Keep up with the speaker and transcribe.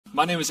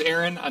My name is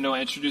Aaron. I know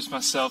I introduced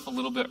myself a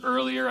little bit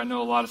earlier. I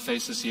know a lot of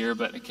faces here,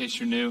 but in case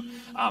you're new,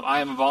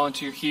 I am a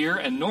volunteer here,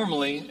 and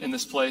normally in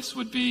this place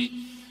would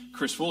be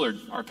Chris Woolard,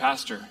 our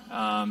pastor.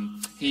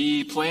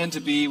 He planned to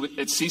be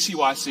at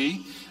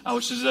CCYC,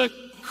 which is a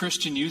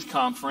Christian youth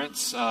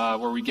conference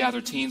where we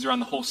gather teens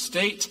around the whole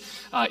state.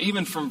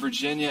 Even from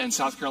Virginia and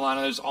South Carolina,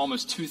 there's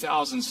almost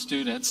 2,000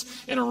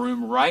 students in a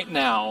room right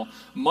now,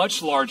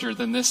 much larger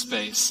than this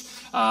space,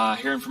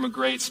 hearing from a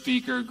great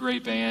speaker,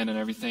 great band and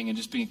everything, and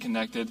just being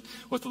connected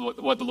with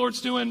what the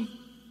Lord's doing.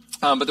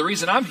 But the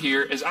reason I'm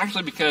here is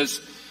actually because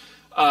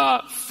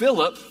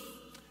Philip,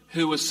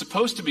 who was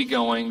supposed to be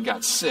going,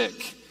 got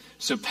sick.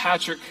 So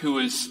Patrick, who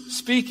was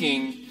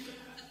speaking,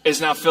 is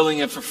now filling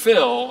in for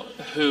Phil,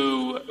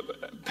 who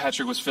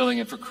Patrick was filling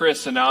in for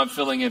Chris, and now I'm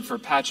filling in for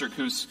Patrick,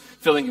 who's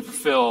filling in for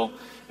Phil,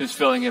 who's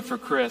filling in for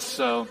Chris.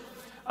 So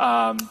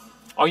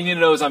all you need to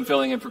know is I'm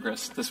filling in for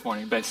Chris this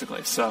morning,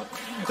 basically. So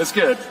that's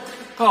good.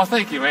 Oh,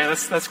 thank you, man.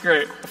 That's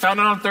great. I found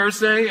out on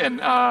Thursday,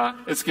 and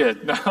it's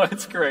good. No,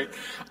 it's great.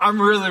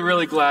 I'm really,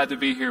 really glad to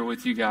be here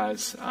with you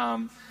guys.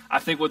 I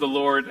think what the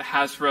Lord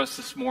has for us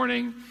this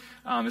morning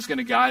is going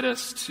to guide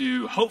us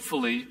to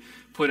hopefully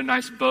put a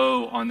nice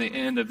bow on the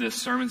end of this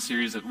sermon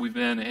series that we've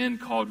been in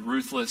called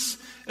Ruthless,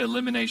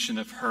 Elimination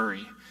of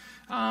Hurry.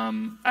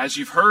 As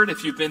you've heard,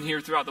 if you've been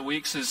here throughout the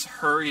weeks,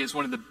 hurry is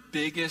one of the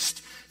biggest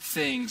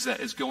things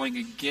that is going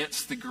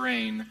against the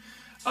grain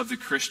of the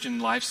Christian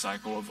life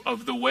cycle,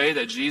 of the way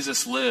that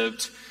Jesus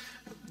lived,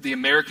 the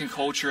American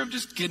culture of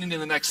just getting to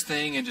the next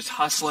thing and just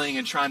hustling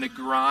and trying to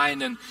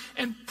grind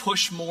and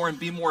push more and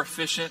be more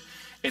efficient.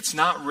 It's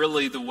not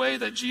really the way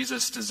that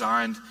Jesus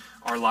designed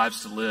our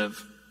lives to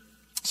live.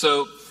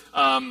 So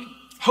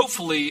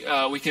hopefully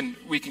we can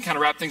kind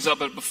of wrap things up.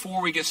 But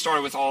before we get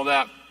started with all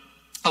that,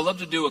 I'd love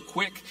to do a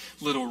quick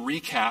little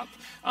recap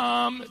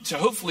to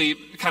hopefully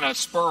kind of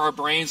spur our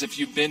brains. If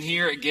you've been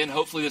here, again,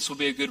 hopefully this will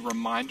be a good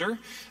reminder,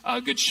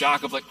 a good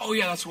shock of like, oh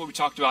yeah, that's what we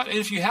talked about. And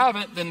if you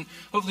haven't, then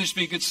hopefully this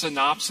will be a good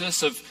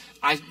synopsis of,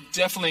 I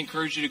definitely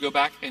encourage you to go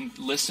back and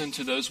listen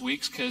to those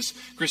weeks because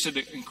Chris did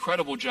an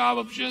incredible job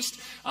of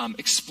just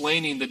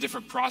explaining the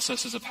different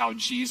processes of how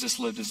Jesus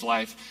lived his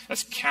life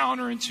as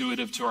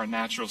counterintuitive to our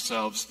natural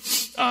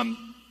selves.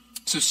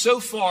 So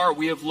far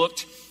we have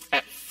looked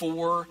at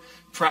four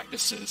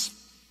practices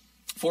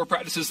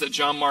that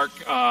John Mark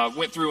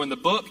went through in the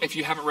book. If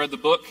you haven't read the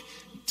book,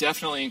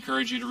 definitely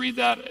encourage you to read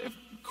that. Of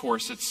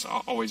course, it's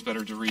always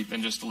better to read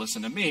than just to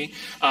listen to me.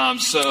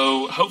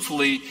 So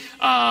hopefully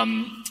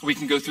we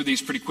can go through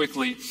these pretty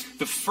quickly.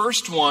 The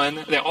first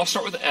one, they all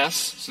start with an S,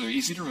 so they're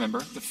easy to remember.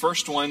 The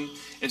first one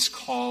is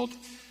called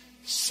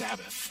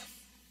Sabbath.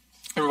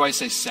 Everybody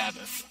say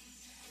Sabbath.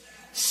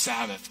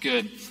 Sabbath,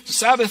 good. So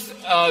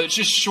Sabbath, it's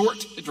just short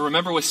to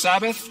remember with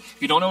Sabbath.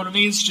 If you don't know what it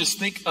means, just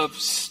think of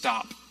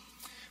stop.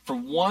 For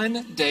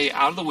one day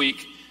out of the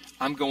week,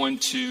 I'm going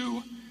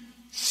to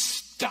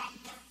stop.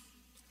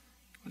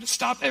 I'm going to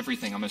stop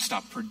everything. I'm going to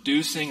stop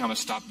producing. I'm going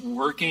to stop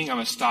working. I'm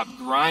going to stop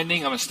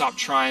grinding. I'm going to stop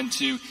trying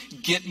to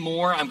get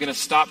more. I'm going to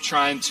stop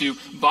trying to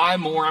buy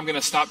more. I'm going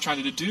to stop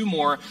trying to do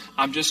more.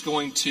 I'm just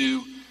going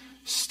to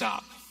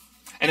stop.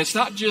 And it's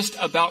not just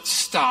about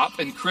stop,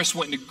 and Chris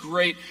went into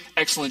great,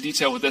 excellent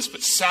detail with this,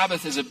 but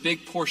Sabbath is a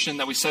big portion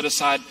that we set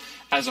aside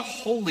as a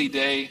holy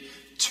day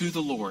to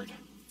the Lord.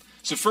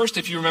 So first,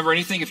 if you remember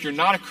anything, if you're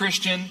not a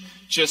Christian,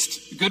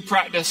 just good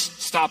practice,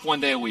 stop one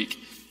day a week.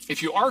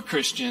 If you are a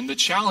Christian, the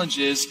challenge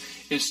is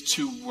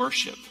to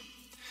worship.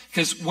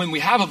 Because when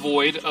we have a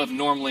void of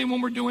normally when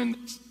we're doing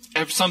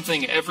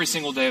something every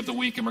single day of the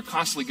week and we're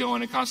constantly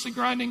going and constantly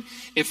grinding,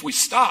 if we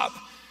stop,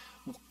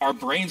 our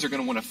brains are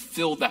going to want to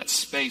fill that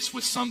space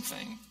with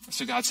something.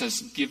 So God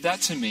says, give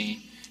that to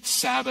me.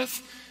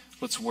 Sabbath,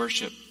 let's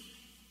worship.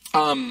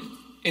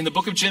 In the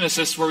book of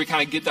Genesis, where we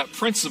kind of get that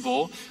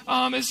principle,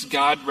 as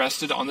God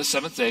rested on the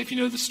seventh day. If you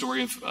know the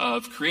story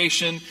of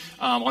creation,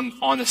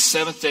 on the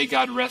seventh day,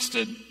 God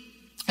rested.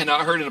 And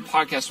I heard in a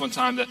podcast one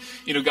time that,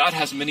 God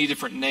has many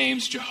different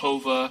names,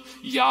 Jehovah,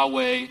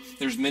 Yahweh.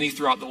 There's many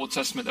throughout the Old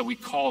Testament that we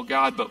call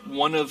God, but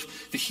one of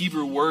the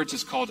Hebrew words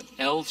is called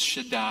El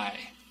Shaddai.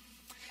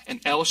 And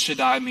El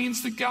Shaddai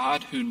means the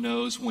God who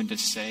knows when to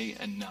say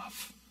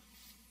enough.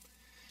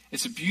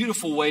 It's a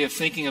beautiful way of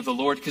thinking of the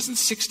Lord because in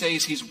 6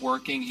 days he's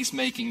working, he's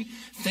making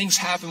things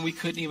happen we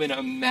couldn't even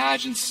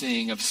imagine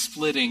seeing, of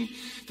splitting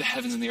the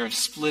heavens and the earth,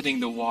 splitting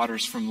the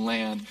waters from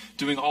land,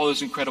 doing all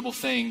those incredible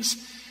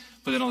things.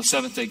 But then on the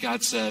seventh day,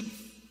 God said,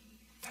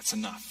 that's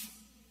enough.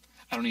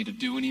 I don't need to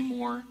do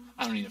anymore.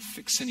 I don't need to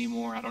fix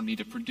anymore. I don't need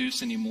to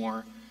produce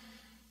anymore.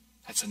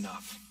 That's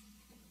enough.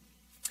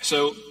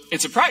 So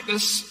it's a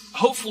practice,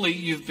 hopefully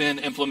you've been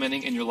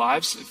implementing in your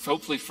lives,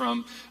 hopefully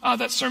from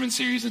that sermon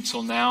series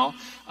until now.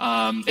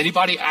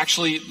 Anybody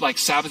actually like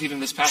Sabbath even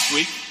this past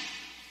week?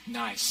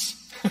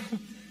 Nice.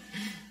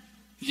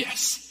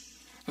 Yes,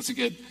 that's a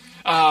good.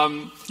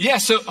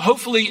 So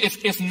hopefully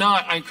if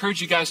not, I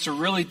encourage you guys to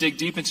really dig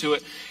deep into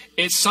it.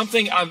 It's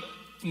something I'm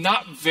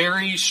not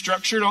very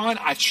structured on.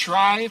 I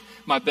try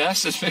my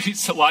best, as maybe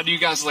a lot of you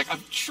guys are like,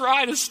 I'm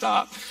trying to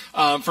stop.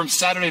 From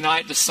Saturday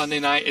night to Sunday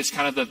night is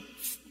kind of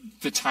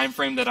the time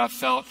frame that I've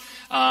felt.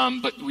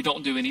 But we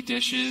don't do any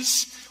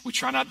dishes. We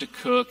try not to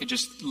cook. It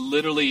just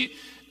literally,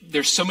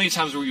 there's so many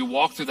times where you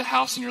walk through the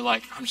house and you're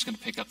like, I'm just going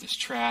to pick up this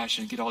trash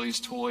and get all these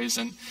toys.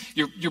 And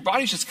your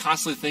body's just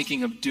constantly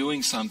thinking of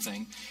doing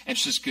something. And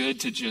it's just good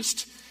to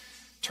just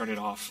turn it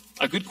off.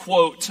 A good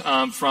quote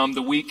from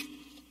the week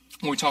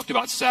when we talked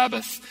about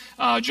Sabbath,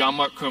 John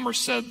Mark Comer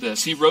said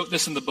this. He wrote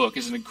this in the book.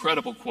 It's an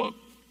incredible quote.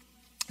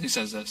 He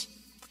says this: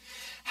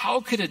 "How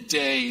could a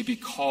day be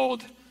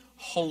called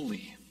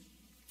holy?"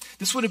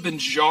 This would have been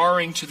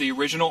jarring to the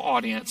original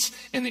audience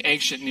in the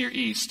ancient Near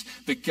East.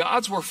 The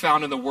gods were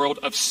found in the world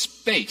of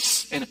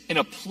space, in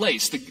a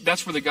place.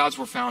 That's where the gods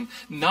were found,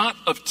 not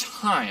of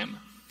time.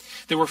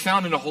 They were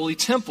found in a holy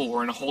temple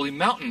or in a holy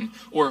mountain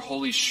or a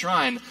holy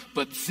shrine.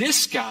 But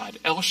this God,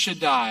 El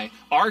Shaddai,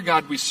 our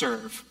God we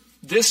serve,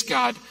 this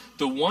God,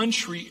 the one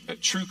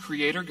true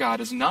creator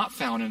God, is not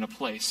found in a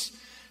place,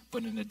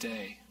 but in a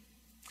day.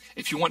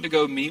 If you want to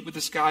go meet with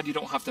this God, you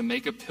don't have to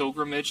make a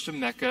pilgrimage to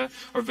Mecca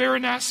or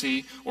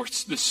Varanasi or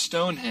the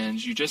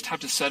Stonehenge. You just have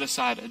to set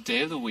aside a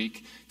day of the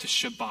week to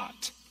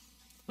Shabbat.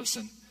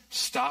 Listen,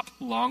 stop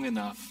long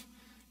enough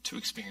to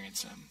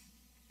experience him.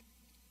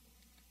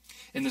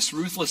 In this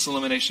ruthless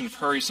elimination of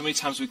hurry, so many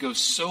times we go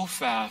so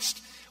fast,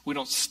 we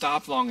don't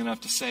stop long enough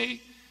to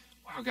say,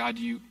 wow, God,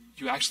 you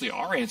actually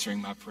are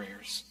answering my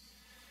prayers.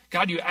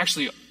 God, you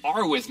actually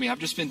are with me. I've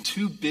just been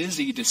too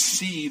busy to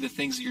see the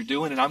things that you're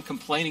doing, and I'm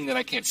complaining that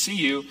I can't see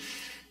you,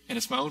 and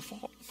it's my own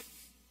fault.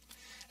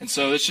 And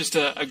so it's just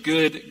a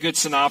good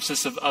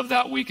synopsis of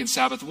that week in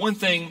Sabbath. One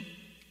thing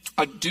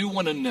I do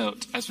want to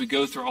note as we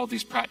go through all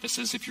these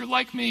practices, if you're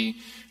like me,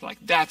 you're like,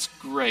 that's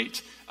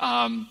great.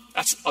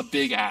 That's a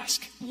big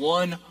ask.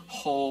 One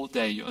whole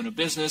day. You own a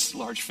business,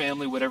 large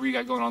family, whatever you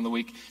got going on in the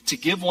week. To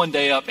give one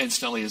day up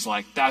instantly is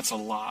like, that's a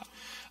lot.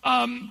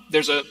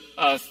 There's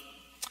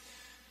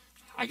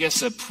I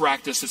guess a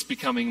practice that's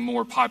becoming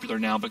more popular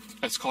now, but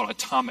it's called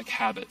atomic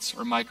habits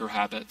or micro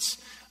habits.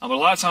 But a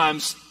lot of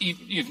times,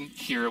 you can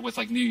hear it with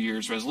like New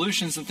Year's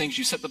resolutions and things.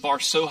 You set the bar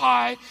so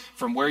high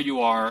from where you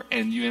are,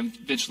 and you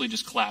eventually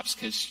just collapse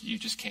because you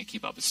just can't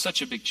keep up. It's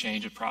such a big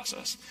change of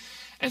process.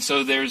 And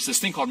so there's this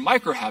thing called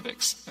micro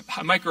habits.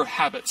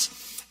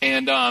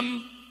 And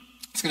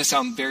it's going to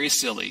sound very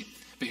silly,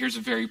 but here's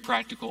a very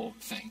practical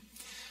thing.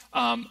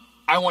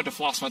 I want to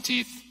floss my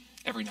teeth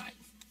every night.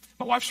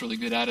 My wife's really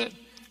good at it.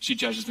 She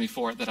judges me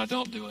for it that I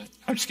don't do it.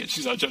 I'm just kidding.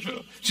 She's not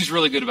judgmental. She's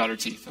really good about her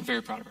teeth. I'm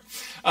very proud of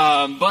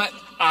her. But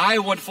I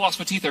want to floss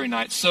my teeth every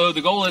night. So the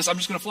goal is I'm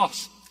just going to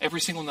floss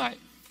every single night.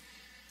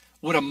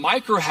 What a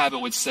micro habit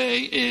would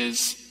say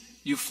is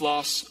you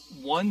floss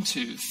one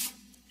tooth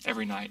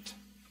every night.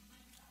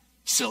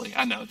 Silly,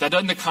 I know. That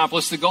doesn't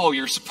accomplish the goal.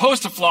 You're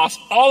supposed to floss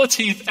all the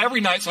teeth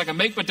every night so I can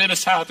make my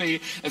dentist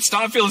happy and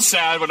stop feeling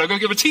sad when I go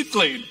get my teeth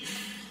cleaned.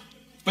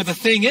 But the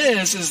thing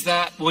is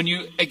that when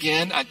you,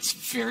 again, it's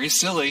very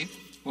silly,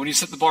 when you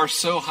set the bar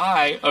so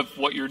high of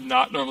what you're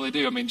not normally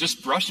do. I mean,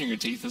 just brushing your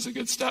teeth is a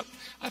good step.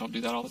 I don't do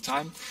that all the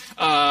time.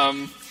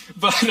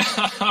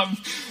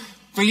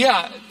 But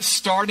yeah,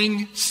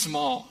 starting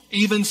small,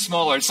 even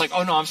smaller. It's like,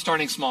 oh no, I'm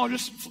starting small.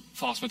 Just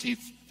floss my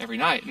teeth every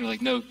night. And you're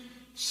like, no,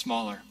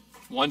 smaller.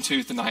 One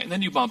tooth a night. And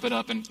then you bump it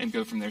up and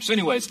go from there. So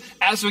anyways,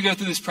 as we go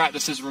through these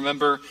practices,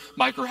 remember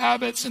micro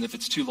habits. And if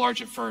it's too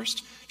large at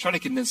first, try to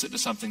condense it to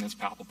something that's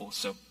palpable.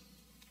 So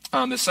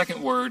the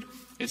second word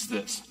is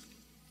this.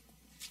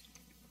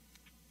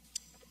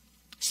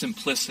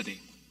 Simplicity.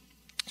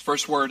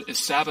 First word is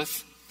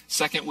Sabbath.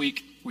 Second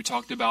week, we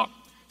talked about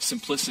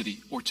simplicity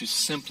or to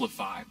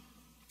simplify.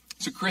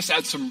 So Chris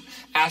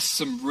asked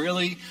some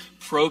really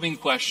probing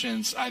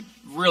questions. It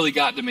really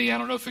got to me. I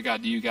don't know if it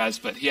got to you guys,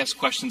 but he asked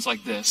questions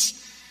like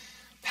this.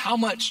 How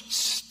much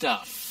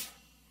stuff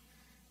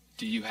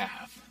do you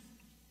have?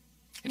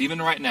 And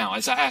even right now,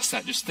 as I ask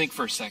that, just think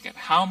for a second.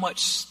 How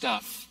much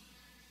stuff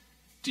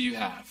do you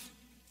have?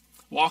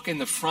 Walk in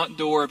the front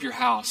door of your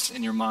house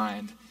in your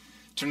mind.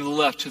 Turn to the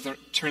left,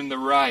 turn to the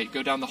right,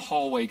 go down the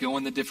hallway, go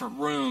in the different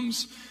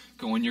rooms,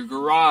 go in your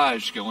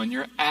garage, go in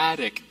your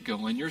attic,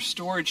 go in your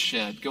storage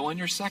shed, go in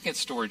your second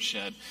storage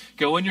shed,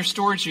 go in your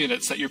storage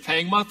units that you're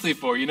paying monthly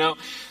for. You know,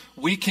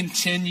 we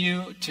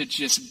continue to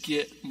just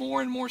get more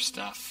and more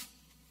stuff.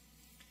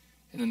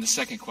 And then the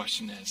second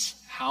question is,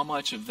 how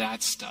much of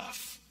that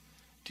stuff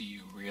do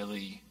you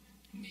really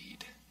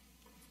need?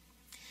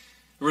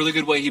 A really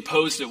good way he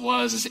posed it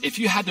was, if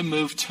you had to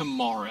move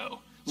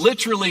tomorrow,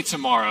 literally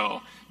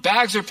tomorrow,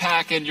 bags are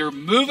packing, you're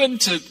moving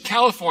to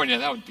California.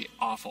 That would be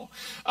awful.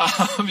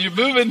 You're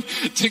moving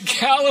to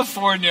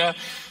California.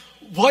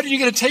 What are you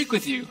going to take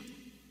with you?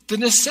 The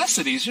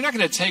necessities. You're not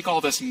going to take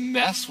all this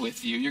mess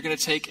with you. You're going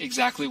to take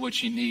exactly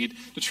what you need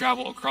to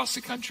travel across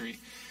the country.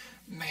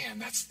 Man,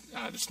 that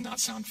does not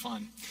sound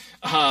fun.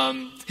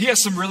 He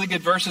has some really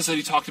good verses that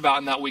he talked about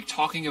in that week,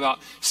 talking about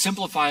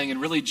simplifying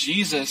and really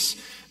Jesus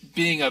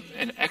being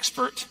an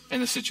expert in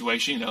the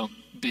situation, you know,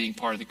 being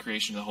part of the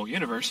creation of the whole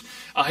universe.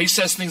 He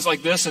says things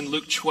like this in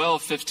Luke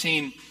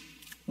 12:15.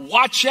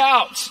 Watch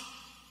out!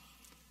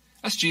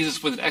 That's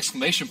Jesus with an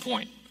exclamation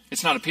point.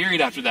 It's not a period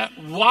after that.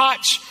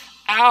 Watch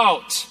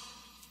out!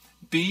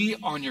 Be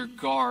on your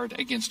guard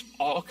against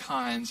all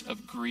kinds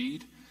of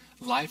greed.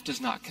 Life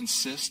does not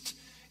consist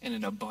in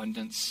an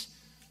abundance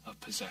of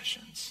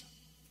possessions.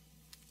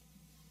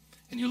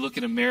 And you look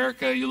at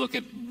America, you look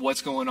at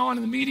what's going on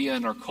in the media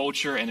and our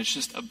culture, and it's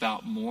just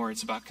about more.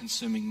 It's about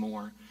consuming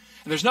more.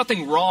 And there's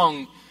nothing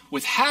wrong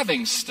with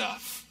having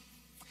stuff.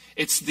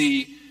 It's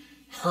the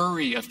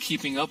hurry of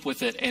keeping up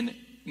with it and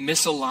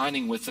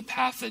misaligning with the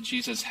path that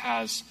Jesus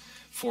has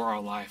for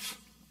our life.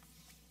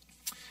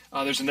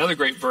 There's another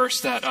great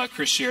verse that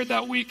Chris shared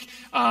that week.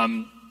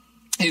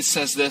 It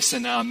says this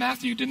in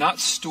Matthew, "Do not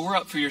store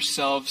up for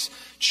yourselves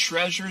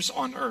treasures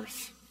on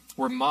earth,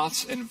 where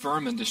moths and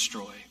vermin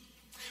destroy,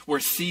 where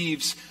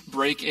thieves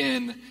break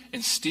in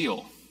and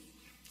steal.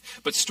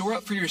 But store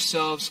up for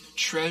yourselves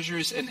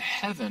treasures in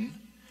heaven,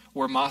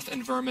 where moth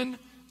and vermin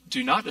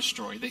do not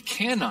destroy." They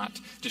cannot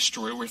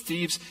destroy, where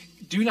thieves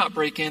do not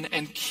break in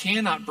and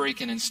cannot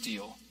break in and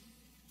steal.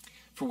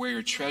 For where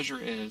your treasure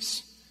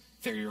is,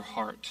 there your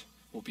heart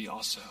will be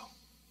also.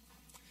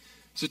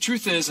 So the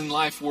truth is, in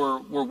life, we're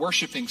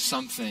worshiping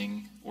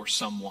something or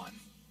someone.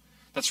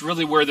 That's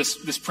really where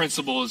this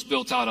principle is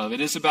built out of. It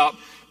is about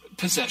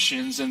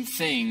possessions and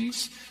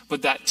things,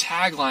 but that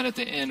tagline at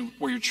the end,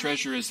 where your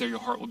treasure is, there your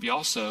heart will be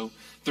also,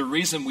 the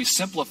reason we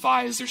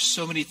simplify is there's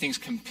so many things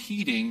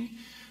competing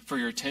for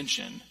your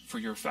attention, for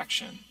your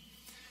affection.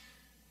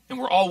 And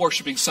we're all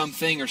worshiping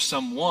something or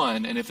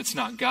someone, and if it's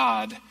not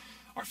God,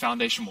 our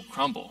foundation will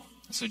crumble.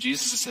 And so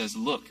Jesus says,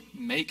 look,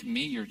 make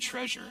me your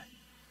treasure.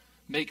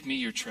 Make me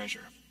your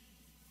treasure.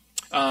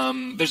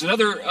 There's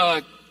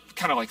another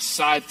kind of like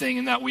side thing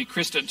in that week.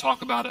 Chris didn't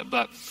talk about it,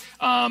 but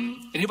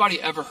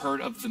anybody ever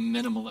heard of the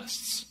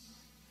minimalists?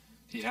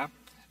 Yeah?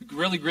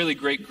 Really, really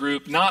great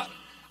group. I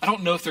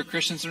don't know if they're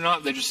Christians or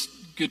not. They're just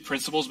good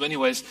principles. But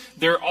anyways,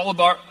 they're all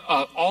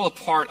a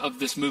part of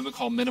this movement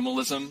called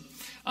minimalism.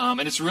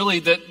 And it's really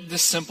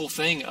this simple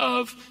thing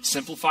of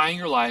simplifying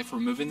your life,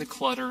 removing the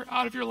clutter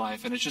out of your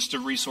life. And it's just a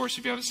resource.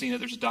 If you haven't seen it,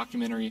 there's a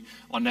documentary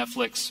on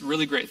Netflix.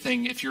 Really great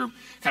thing if you're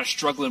kind of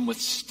struggling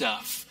with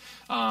stuff.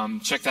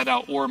 Check that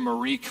out. Or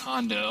Marie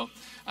Kondo.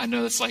 I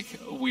know it's like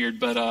weird,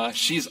 but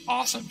she's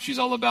awesome. She's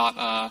all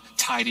about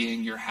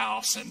tidying your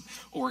house and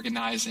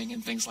organizing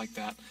and things like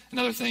that.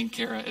 Another thing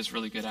Kara is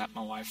really good at,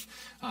 my wife.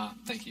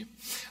 Thank you.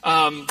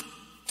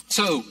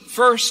 So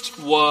first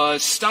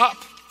was stop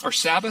or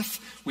Sabbath.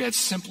 We had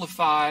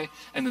simplify.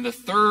 And then the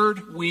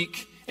third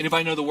week,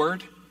 anybody know the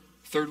word?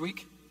 Third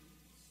week?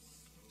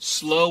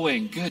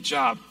 Slowing. Good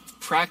job.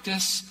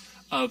 Practice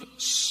of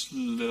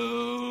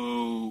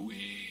slowing.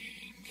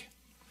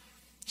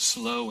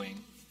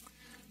 Slowing.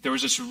 There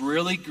was this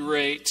really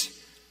great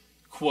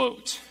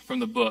quote from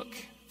the book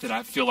that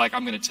I feel like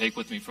I'm going to take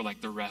with me for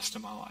like the rest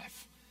of my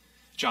life.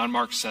 John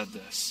Mark said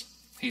this.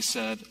 He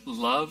said,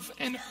 "Love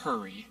and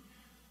hurry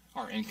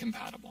are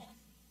incompatible."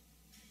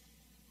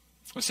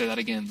 I'll say that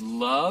again.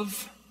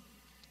 Love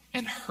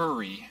and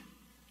hurry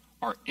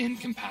are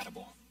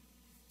incompatible.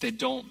 They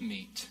don't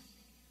meet.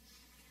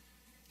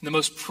 And the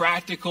most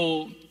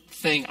practical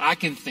thing I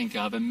can think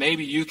of, and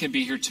maybe you can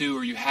be here too,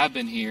 or you have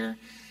been here,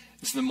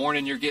 is in the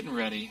morning you're getting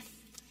ready.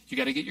 You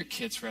got to get your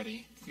kids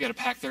ready. You got to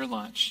pack their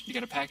lunch. You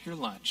got to pack your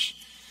lunch.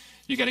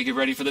 You got to get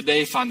ready for the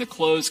day, find the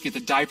clothes, get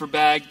the diaper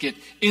bag, get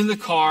in the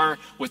car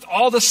with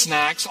all the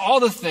snacks, all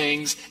the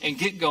things, and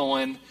get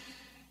going.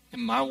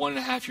 And my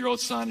 1.5-year-old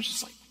son is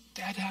just like,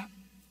 "Dad,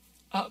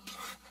 up.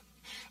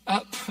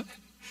 They're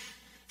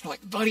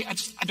like, "Buddy, I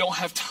don't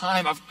have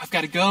time. I've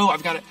got to go.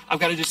 I've got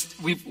to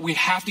just, we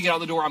have to get out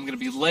the door. I'm going to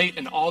be late,"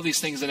 and all these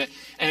things in it.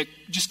 And it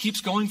just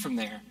keeps going from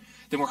there.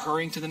 Then we're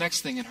hurrying to the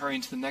next thing and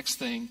hurrying to the next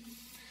thing.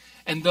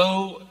 And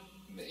though,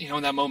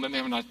 in that moment,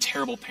 maybe I'm not a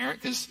terrible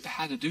parent because I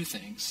had to do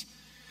things.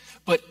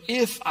 But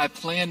if I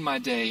planned my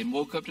day and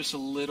woke up just a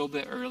little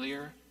bit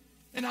earlier,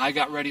 and I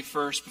got ready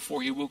first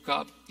before he woke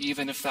up,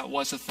 even if that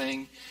was a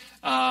thing,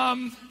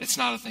 it's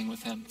not a thing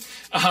with him.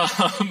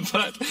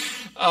 But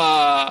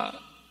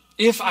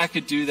if I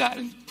could do that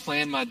and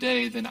plan my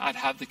day, then I'd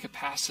have the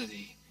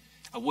capacity.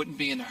 I wouldn't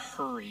be in a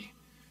hurry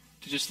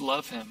to just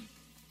love him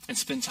and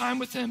spend time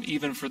with him,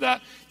 even for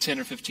that 10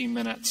 or 15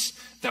 minutes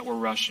that we're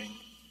rushing.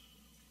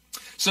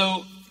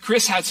 So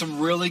Chris had some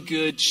really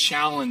good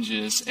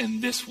challenges in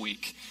this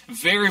week.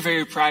 Very,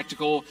 very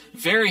practical,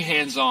 very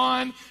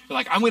hands-on. You're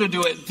like, I'm going to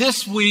do it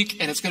this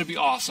week, and it's going to be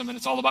awesome, and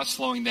it's all about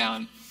slowing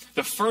down.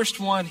 The first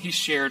one he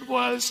shared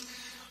was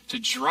to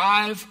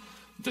drive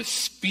the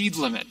speed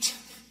limit.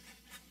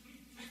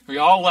 We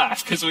all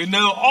laugh because we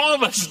know all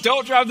of us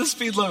don't drive the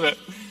speed limit.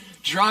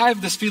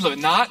 Drive the speed limit.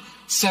 Not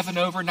 7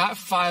 over, not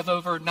 5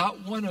 over,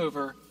 not 1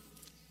 over.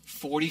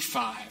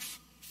 45,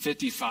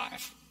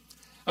 55.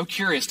 I'm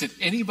curious, did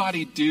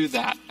anybody do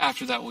that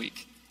after that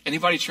week?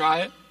 Anybody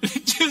try it?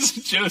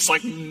 Joe's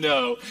like,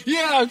 no.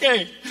 Yeah,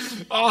 okay.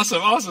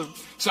 Awesome.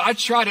 So I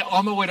tried it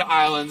on my way to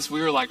Islands.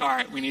 We were like, all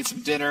right, we need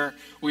some dinner.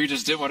 We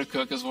just didn't want to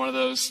cook. It was one of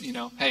those,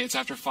 hey, it's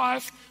after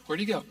 5. Where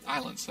do you go?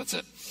 Islands. That's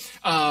it.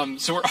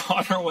 So we're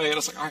on our way. And I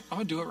was like, all right, I'm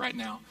going to do it right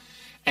now.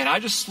 And I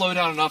just slowed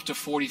down enough to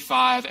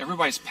 45.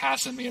 Everybody's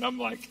passing me. And I'm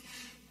like,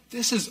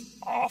 this is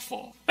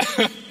awful.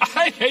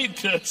 I hate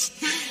this.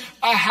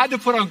 I had to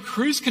put on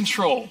cruise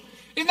control.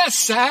 Isn't that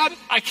sad?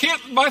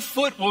 My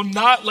foot will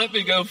not let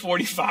me go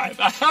 45.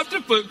 I have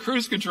to put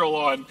cruise control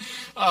on.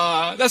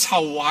 That's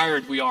how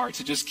wired we are,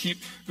 to just keep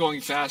going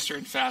faster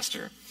and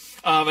faster.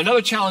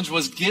 Another challenge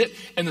was get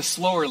in the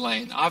slower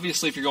lane.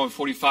 Obviously, if you're going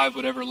 45,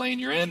 whatever lane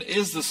you're in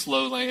is the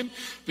slow lane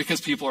because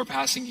people are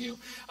passing you.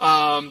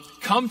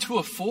 Come to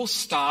a full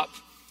stop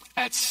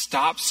at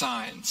stop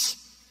signs.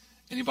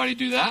 Anybody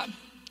do that?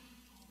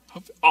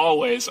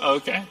 Always.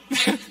 Okay.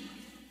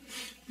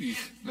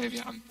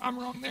 Maybe I'm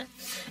wrong there.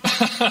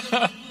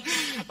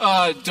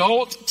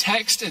 Don't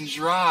text and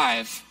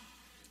drive.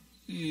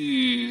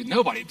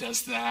 Nobody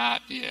does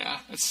that. Yeah,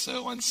 that's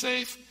so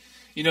unsafe.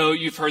 You know,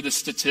 you've heard the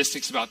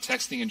statistics about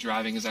texting and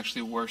driving is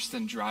actually worse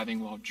than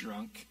driving while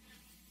drunk.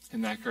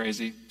 Isn't that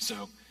crazy?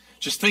 So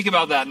just think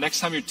about that.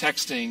 Next time you're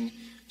texting,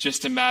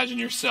 just imagine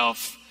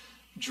yourself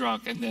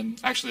drunk. And then,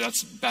 actually,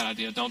 that's a bad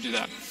idea. Don't do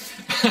that.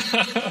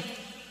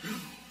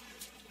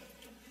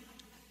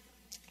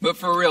 But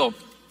for real,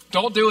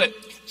 don't do it.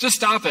 Just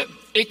stop it.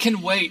 It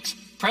can wait.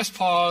 Press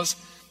pause.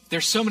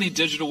 There's so many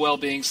digital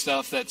well-being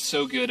stuff that's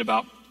so good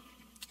about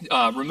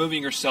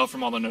removing yourself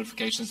from all the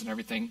notifications and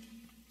everything.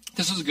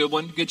 This was a good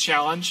one, good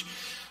challenge.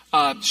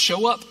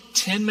 Show up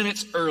 10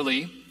 minutes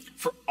early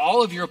for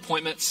all of your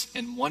appointments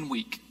in 1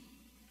 week.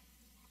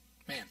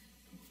 Man,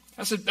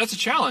 that's a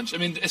challenge. I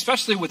mean,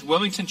 especially with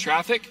Wilmington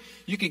traffic,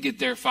 you could get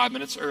there 5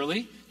 minutes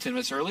early, 10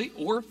 minutes early,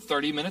 or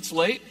 30 minutes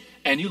late,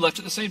 and you left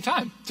at the same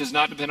time. It does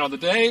not depend on the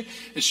day.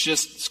 It's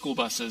just school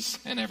buses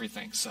and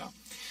everything. So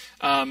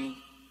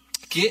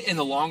get in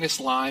the longest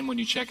line when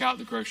you check out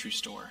the grocery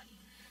store.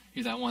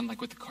 You're that one like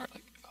with the cart,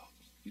 like, oh,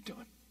 you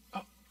doing?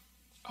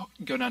 Oh,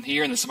 go down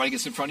here, and then somebody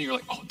gets in front of you. You're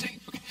like, oh,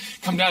 dang, okay.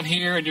 Come down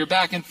here, and you're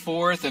back and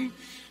forth, and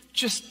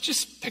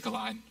just pick a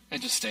line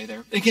and just stay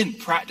there. Again,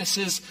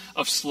 practices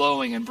of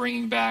slowing and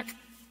bringing back.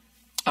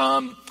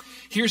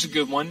 Here's a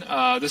good one.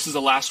 This is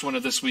the last one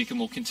of this week, and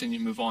we'll continue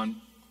to move on.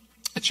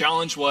 The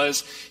challenge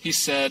was, he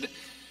said,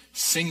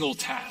 single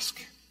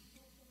task.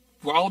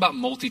 We're all about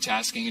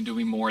multitasking and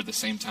doing more at the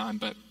same time,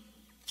 but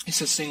he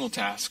says single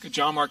task.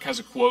 John Mark has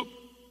a quote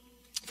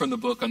from the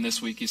book on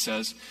this week. He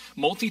says,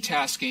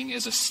 multitasking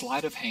is a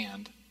sleight of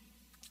hand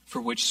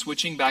for which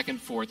switching back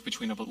and forth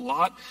between a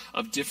lot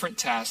of different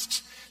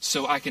tasks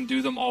so I can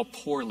do them all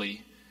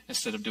poorly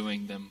instead of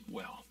doing them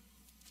well.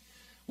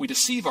 We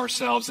deceive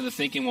ourselves into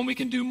thinking when we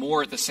can do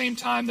more at the same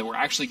time that we're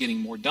actually getting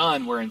more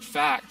done, where in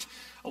fact,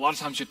 a lot of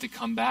times you have to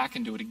come back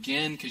and do it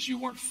again because you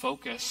weren't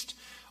focused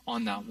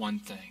on that one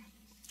thing.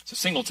 So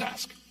single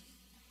task,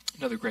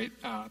 another great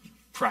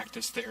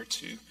practice there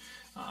to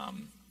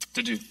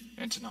do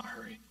and to not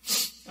hurry.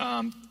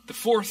 The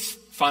fourth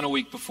final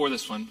week before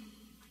this one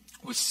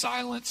was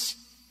silence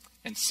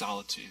and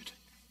solitude.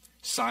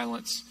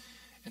 Silence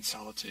and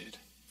solitude.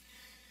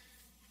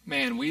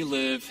 Man, we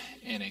live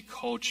in a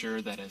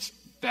culture that is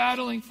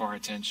battling for our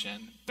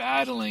attention,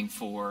 battling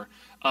for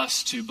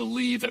us to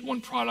believe that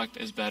one product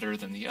is better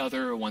than the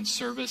other, or one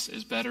service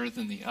is better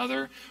than the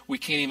other. We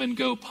can't even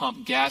go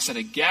pump gas at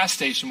a gas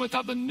station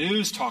without the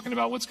news talking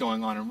about what's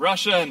going on in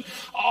Russia, and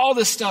all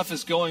this stuff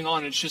is going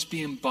on. It's just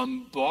being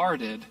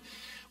bombarded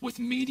with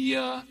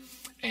media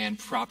and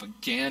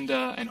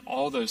propaganda and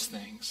all those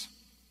things.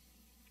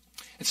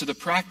 And so the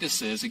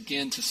practice is,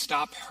 again, to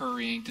stop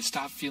hurrying, to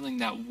stop feeling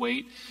that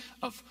weight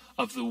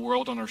of the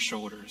world on our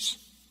shoulders,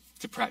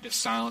 to practice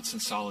silence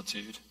and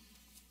solitude.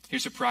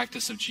 Here's a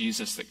practice of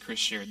Jesus that Chris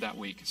shared that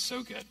week. It's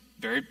so good.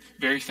 Very,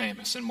 very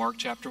famous in Mark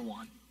chapter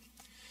 1.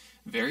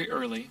 Very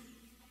early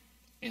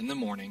in the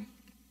morning,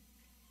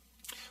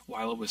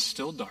 while it was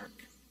still dark,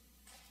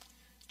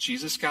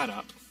 Jesus got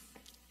up,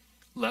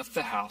 left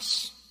the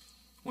house,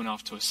 went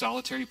off to a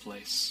solitary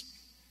place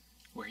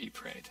where he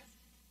prayed.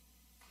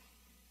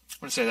 I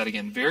want to say that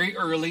again. Very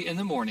early in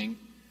the morning,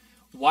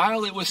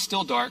 while it was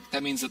still dark,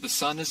 that means that the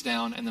sun is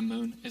down and the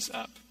moon is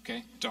up.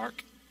 Okay,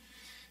 dark.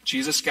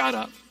 Jesus got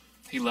up.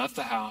 He left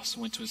the house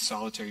and went to a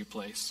solitary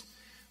place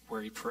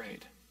where he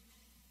prayed.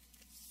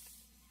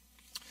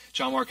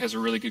 John Mark has a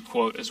really good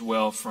quote as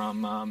well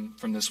from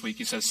this week.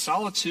 He says,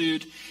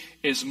 solitude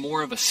is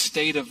more of a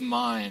state of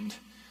mind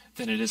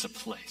than it is a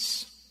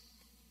place.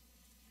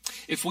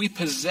 If we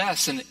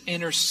possess an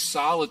inner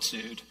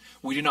solitude,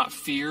 we do not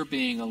fear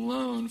being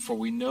alone, for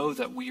we know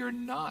that we are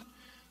not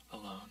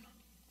alone.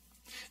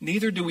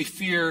 Neither do we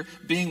fear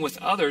being with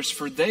others,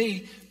 for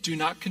they do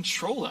not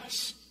control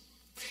us.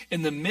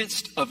 In the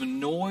midst of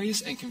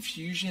noise and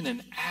confusion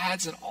and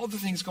ads and all the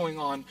things going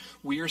on,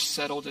 we are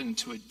settled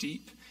into a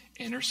deep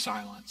inner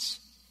silence.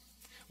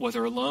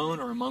 Whether alone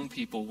or among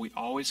people, we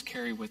always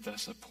carry with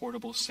us a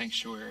portable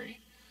sanctuary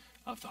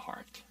of the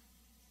heart.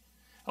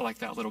 I like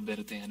that little bit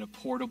at the end, a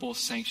portable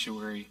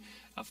sanctuary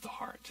of the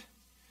heart.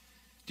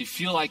 Do you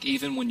feel like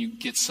even when you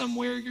get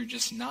somewhere, you're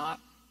just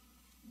not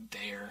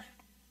there?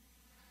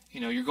 You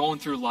know, you're going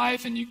through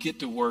life and you get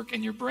to work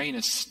and your brain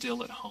is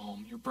still at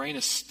home. Your brain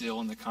is still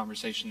in the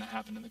conversation that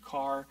happened in the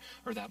car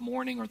or that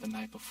morning or the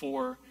night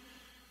before.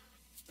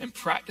 And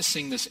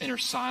practicing this inner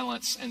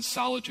silence and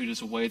solitude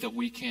is a way that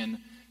we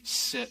can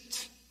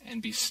sit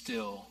and be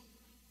still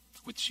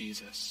with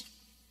Jesus.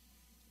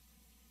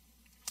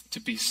 To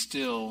be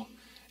still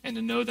and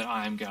to know that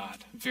I am God.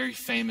 Very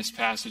famous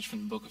passage from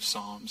the book of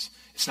Psalms.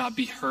 It's not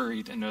be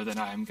hurried and know that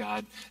I am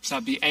God. It's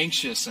not be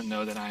anxious and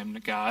know that I am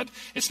God.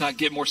 It's not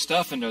get more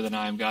stuff and know that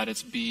I am God.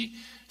 It's be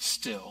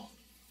still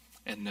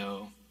and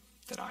know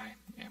that I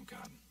am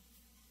God.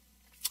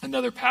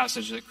 Another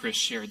passage that Chris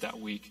shared that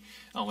week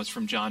was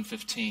from John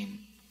 15,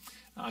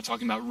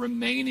 talking about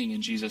remaining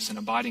in Jesus and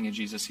abiding in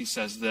Jesus. He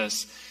says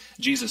this,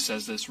 Jesus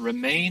says this,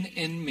 "Remain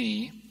in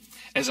me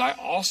as I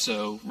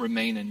also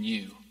remain in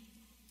you.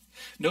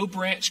 No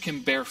branch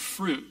can bear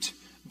fruit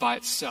by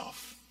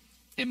itself.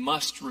 It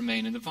must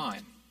remain in the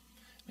vine."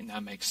 I mean,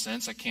 that makes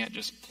sense. I can't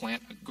just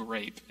plant a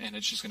grape and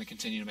it's just going to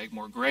continue to make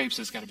more grapes.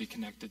 It's got to be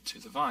connected to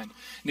the vine.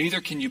 Neither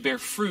can you bear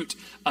fruit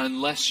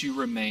unless you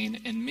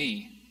remain in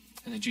me.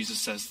 And then Jesus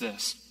says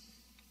this,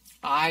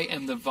 "I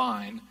am the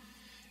vine,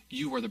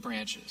 you are the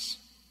branches.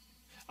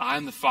 I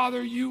am the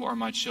Father, you are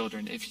my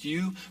children. If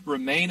you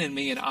remain in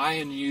me and I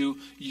in you,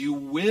 you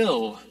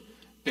will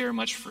bear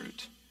much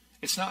fruit."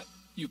 It's not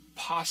you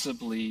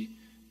possibly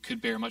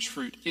could bear much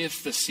fruit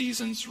if the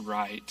season's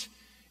right.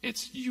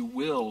 It's you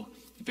will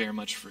bear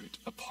much fruit.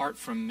 Apart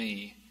from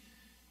me,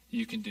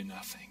 you can do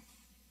nothing.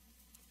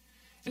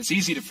 It's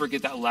easy to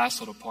forget that last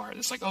little part.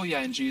 It's like, oh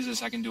yeah, in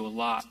Jesus I can do a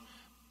lot.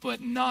 But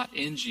not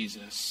in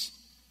Jesus,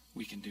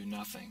 we can do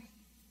nothing.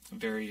 A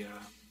very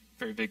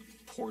big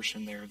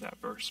portion there of that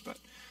verse. But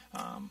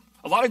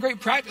a lot of great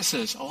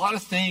practices, a lot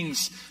of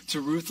things to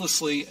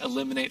ruthlessly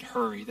eliminate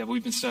hurry that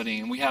we've been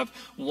studying. And we have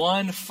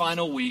one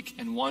final week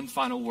and one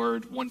final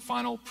word, one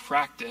final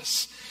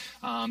practice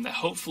that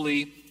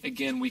hopefully,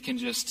 again, we can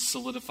just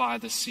solidify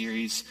this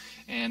series.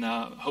 And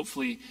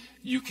hopefully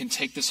you can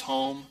take this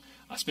home,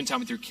 spend time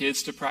with your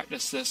kids to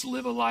practice this,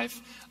 live a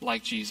life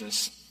like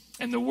Jesus.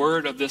 And the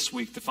word of this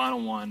week, the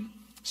final one,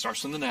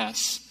 starts with an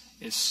S,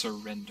 is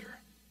surrender.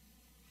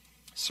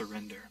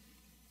 Surrender.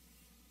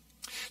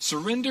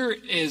 Surrender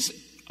is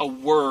a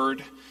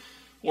word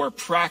or a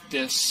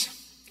practice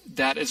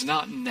that is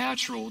not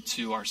natural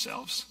to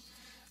ourselves.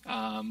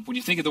 When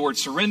you think of the word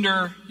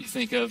surrender, you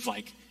think of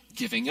like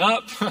giving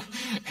up,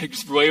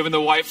 waving the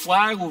white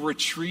flag, we're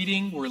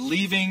retreating, we're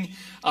leaving.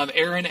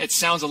 Aaron, it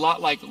sounds a lot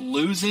like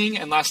losing.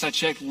 And last I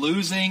checked,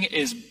 losing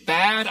is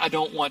bad. I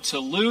don't want to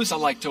lose. I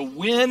like to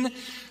win.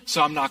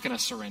 So I'm not going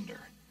to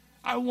surrender.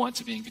 I want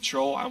to be in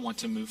control. I want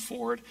to move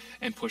forward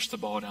and push the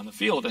ball down the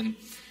field.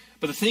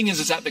 But the thing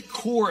is at the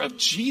core of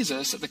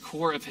Jesus, at the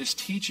core of his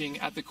teaching,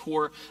 at the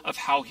core of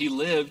how he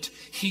lived,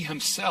 he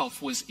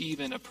himself was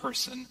even a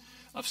person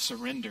of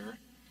surrender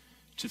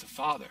to the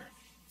Father.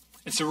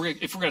 And so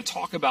if we're going to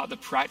talk about the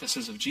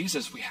practices of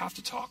Jesus, we have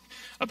to talk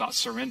about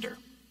surrender.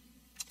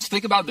 So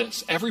think about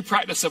this. Every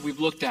practice that we've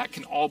looked at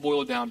can all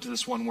boil down to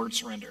this one word,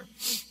 surrender.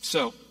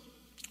 So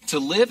to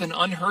live an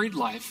unhurried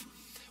life,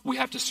 we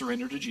have to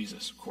surrender to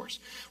Jesus, of course.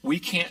 We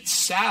can't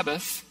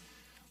Sabbath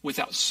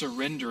without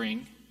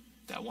surrendering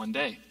that one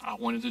day. I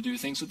wanted to do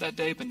things with that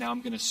day, but now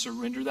I'm going to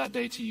surrender that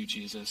day to you,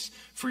 Jesus,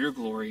 for your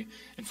glory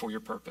and for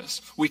your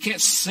purpose. We can't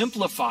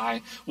simplify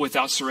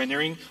without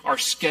surrendering our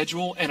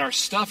schedule and our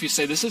stuff. You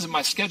say, this isn't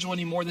my schedule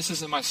anymore. This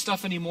isn't my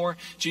stuff anymore.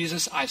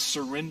 Jesus, I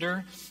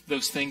surrender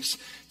those things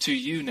to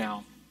you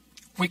now.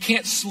 We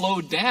can't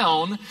slow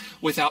down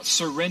without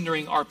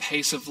surrendering our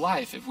pace of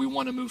life. If we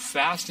want to move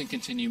fast and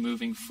continue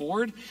moving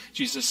forward,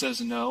 Jesus says,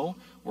 no,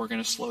 we're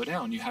going to slow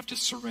down. You have to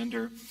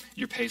surrender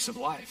your pace of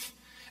life.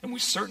 And we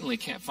certainly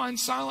can't find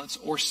silence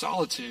or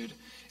solitude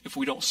if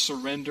we don't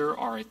surrender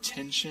our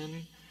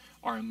attention,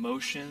 our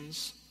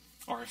emotions,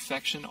 our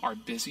affection, our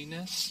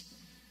busyness.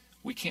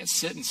 We can't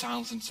sit in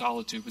silence and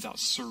solitude without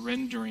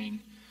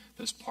surrendering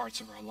those parts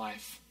of our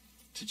life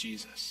to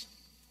Jesus.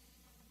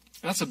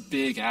 And that's a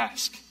big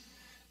ask.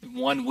 In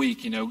 1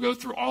 week, go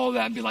through all of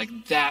that and be like,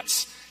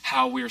 that's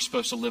how we are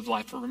supposed to live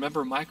life. But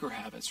remember micro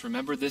habits.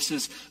 Remember, this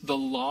is the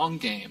long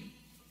game.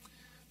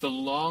 The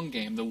long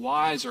game. The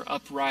wise are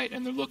upright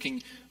and they're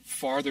looking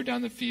farther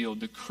down the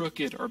field. The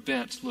crooked are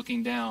bent,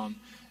 looking down, and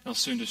it'll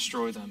soon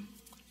destroy them.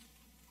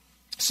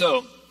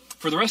 So,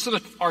 for the rest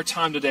of our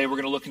time today, we're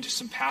going to look into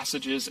some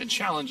passages and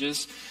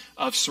challenges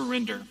of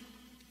surrender.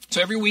 So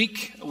every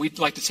week, we'd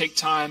like to take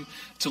time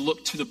to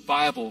look to the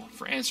Bible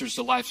for answers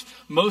to life's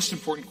most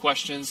important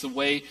questions, the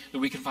way that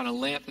we can find a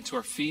lamp unto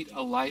our feet,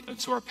 a light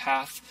unto our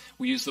path.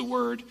 We use the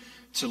word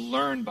to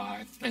learn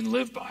by and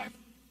live by.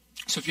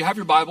 So if you have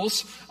your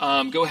Bibles,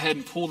 go ahead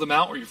and pull them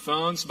out, or your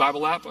phones,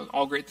 Bible app,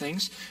 all great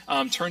things.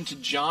 Turn to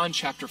John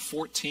chapter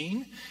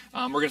 14.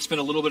 We're going to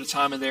spend a little bit of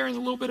time in there and a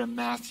little bit of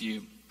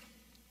Matthew.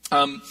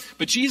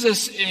 But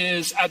Jesus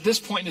is, at this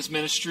point in his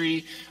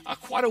ministry,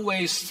 quite a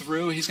ways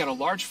through. He's got a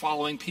large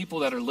following, people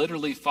that are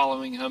literally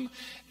following him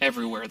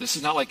everywhere. This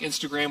is not like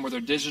Instagram where they're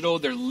digital.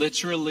 They're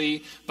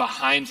literally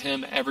behind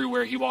him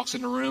everywhere. He walks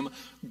in a room,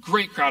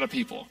 great crowd of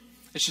people.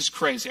 It's just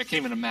crazy. I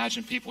can't even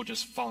imagine people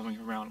just following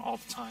him around all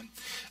the time.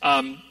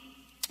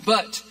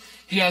 But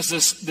he has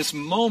this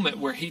moment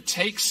where he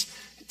takes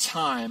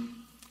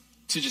time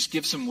to just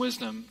give some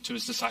wisdom to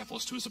his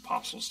disciples, to his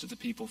apostles, to the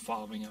people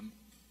following him.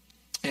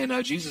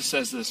 And Jesus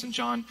says this in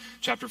John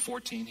chapter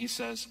 14. He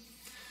says,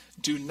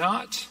 "Do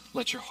not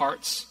let your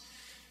hearts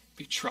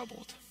be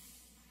troubled."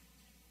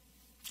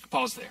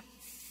 Pause there.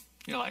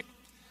 You're like,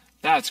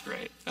 that's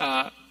great.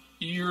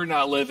 You're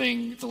not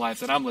living the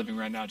life that I'm living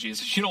right now,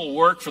 Jesus. You don't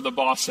work for the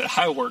boss that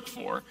I work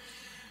for.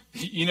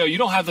 You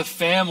don't have the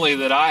family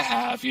that I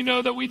have,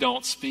 that we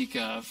don't speak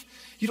of.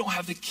 You don't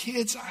have the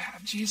kids I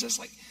have, Jesus.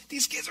 Like,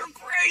 these kids are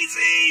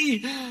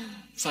crazy.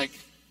 It's like,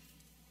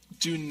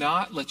 do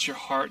not let your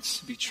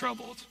hearts be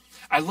troubled.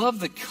 I love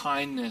the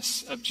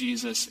kindness of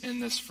Jesus in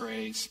this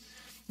phrase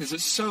because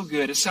it's so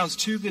good. It sounds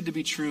too good to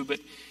be true, but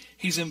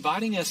he's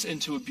inviting us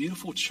into a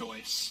beautiful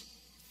choice.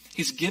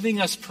 He's giving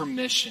us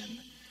permission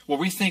where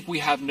we think we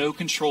have no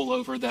control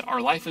over, that our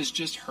life is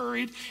just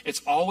hurried.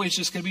 It's always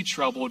just going to be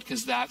troubled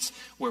because that's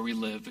where we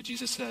live. But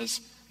Jesus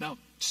says, no,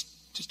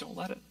 just don't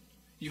let it.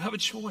 You have a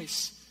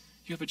choice.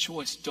 You have a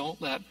choice.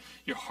 Don't let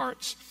your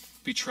hearts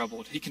be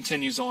troubled. He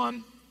continues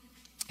on.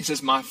 He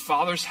says, my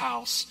Father's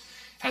house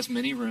has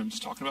many rooms,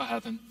 talking about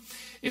heaven.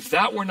 If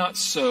that were not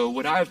so,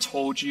 would I have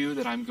told you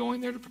that I'm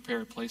going there to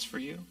prepare a place for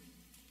you?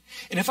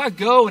 And if I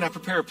go and I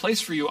prepare a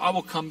place for you, I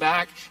will come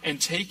back and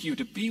take you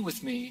to be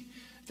with me,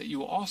 that you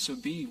will also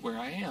be where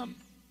I am.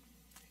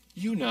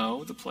 You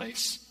know the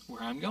place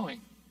where I'm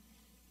going.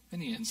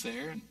 And he ends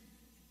there, and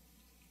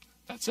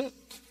that's it.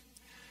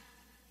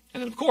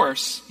 And then, of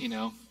course,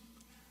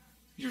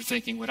 you're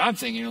thinking what I'm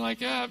thinking. You're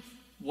like,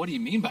 what do you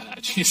mean by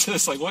that,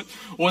 Jesus? Like,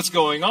 what's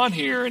going on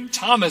here? And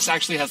Thomas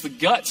actually has the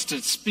guts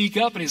to speak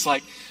up, and he's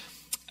like,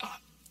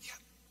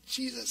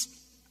 Jesus,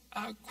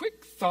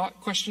 quick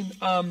question.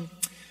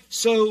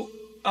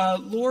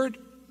 Lord,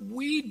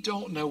 we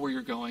don't know where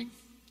you're going.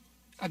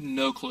 I have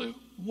no clue.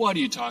 What are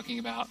you talking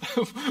about?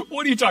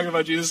 What are you talking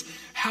about, Jesus?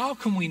 How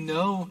can we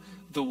know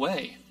the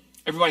way?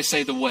 Everybody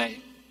say the way.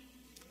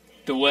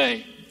 The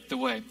way. The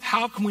way.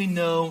 How can we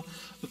know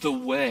the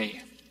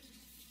way?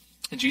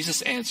 And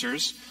Jesus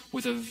answers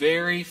with a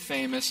very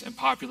famous and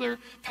popular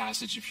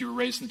passage. If you were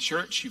raised in the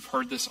church, you've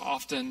heard this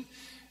often.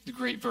 The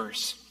great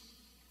verse.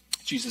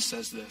 Jesus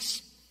says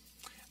this,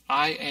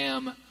 I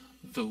am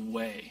the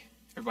way.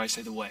 Everybody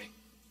say the way.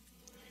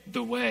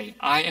 The way.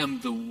 I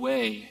am the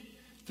way,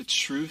 the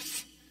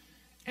truth,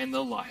 and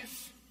the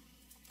life.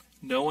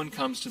 No one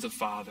comes to the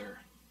Father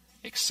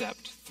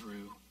except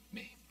through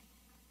me.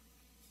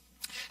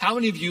 How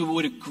many of you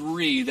would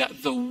agree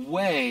that the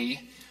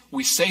way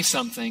we say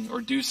something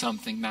or do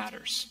something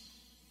matters?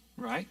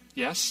 Right?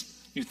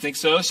 Yes? You think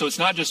so? So it's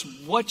not just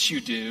what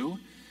you do,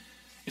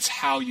 it's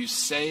how you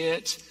say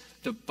it,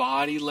 the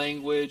body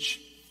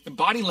language. And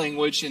body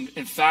language, in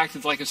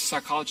fact, like a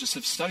psychologist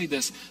have studied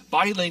this,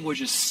 body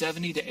language is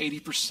 70 to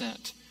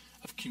 80%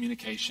 of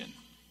communication.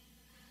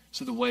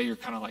 So the way you're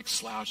kind of like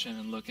slouching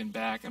and looking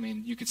back,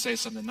 you could say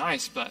something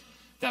nice, but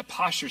that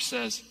posture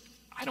says,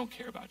 I don't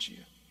care about you.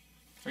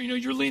 Or,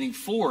 you're leaning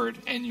forward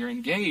and you're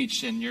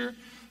engaged and you're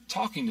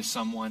talking to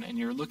someone and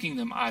you're looking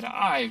them eye to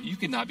eye. You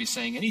could not be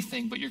saying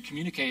anything, but you're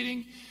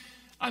communicating,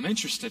 I'm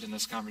interested in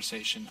this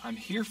conversation. I'm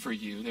here for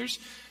you. There's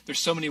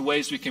so many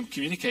ways we can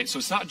communicate. So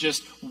it's not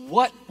just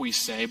what we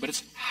say, but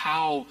it's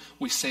how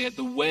we say it,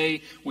 the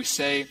way we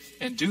say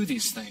and do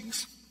these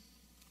things.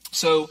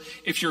 So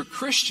if you're a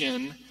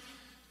Christian,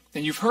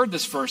 and you've heard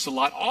this verse a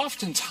lot,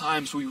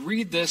 oftentimes we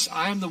read this,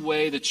 I am the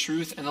way, the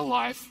truth, and the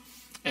life,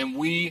 and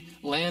we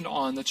land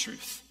on the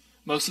truth.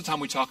 Most of the time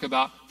we talk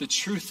about the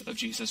truth of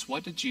Jesus.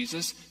 What did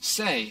Jesus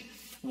say?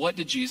 What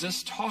did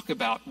Jesus talk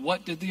about?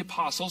 What did the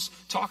apostles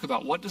talk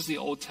about? What does the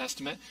Old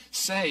Testament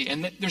say?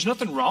 And there's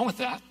nothing wrong with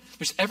that.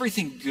 There's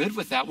everything good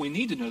with that. We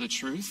need to know the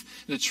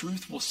truth. The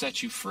truth will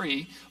set you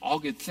free. All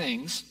good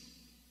things.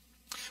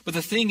 But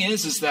the thing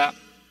is that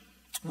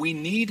we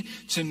need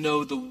to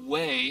know the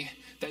way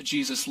that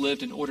Jesus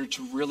lived in order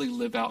to really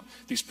live out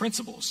these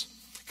principles.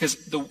 Because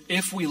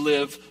if we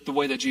live the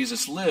way that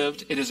Jesus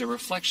lived, it is a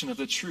reflection of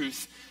the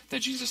truth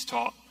that Jesus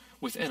taught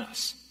within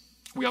us.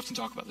 We often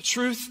talk about the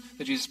truth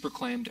that Jesus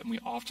proclaimed, and we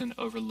often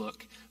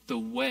overlook the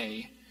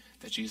way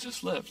that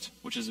Jesus lived,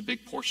 which is a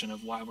big portion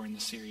of why we're in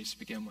this series to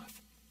begin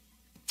with.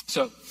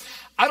 So,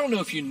 I don't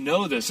know if you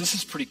know this. This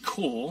is pretty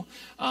cool.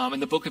 In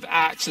the book of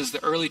Acts, as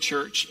the early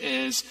church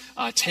is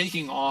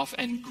taking off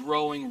and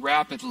growing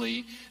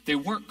rapidly, they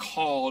weren't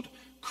called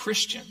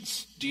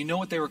Christians. Do you know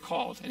what they were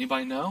called?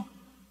 Anybody know?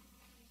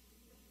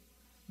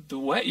 The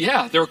way?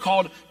 Yeah, they were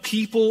called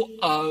people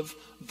of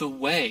the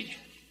way.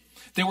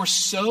 They were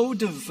so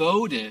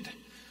devoted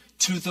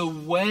to the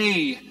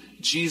way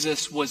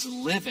Jesus was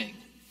living.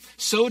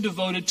 So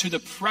devoted to the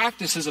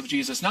practices of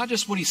Jesus, not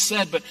just what he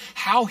said, but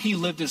how he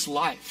lived his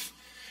life.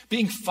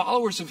 Being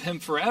followers of him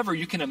forever,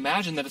 you can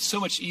imagine that it's so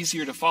much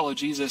easier to follow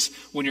Jesus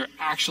when you're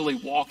actually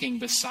walking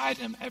beside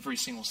him every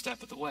single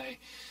step of the way.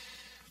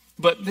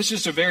 But this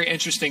is a very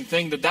interesting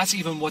thing that's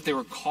even what they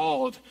were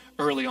called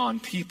early on,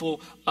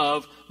 people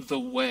of the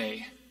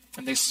way.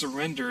 And they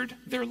surrendered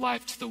their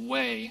life to the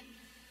way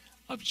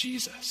of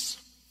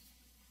Jesus.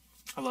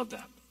 I love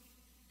that.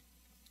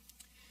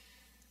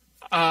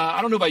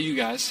 I don't know about you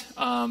guys,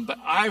 but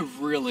I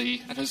know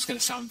this is going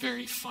to sound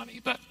very funny,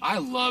 but I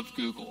love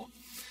Google.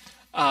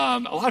 A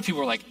lot of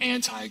people are like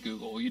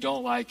anti-Google. You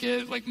don't like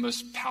it, like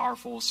most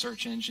powerful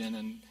search engine,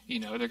 and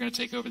they're going to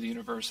take over the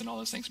universe and all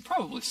those things.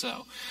 Probably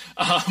so.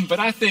 But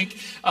I think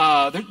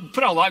they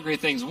put out a lot of great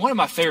things. One of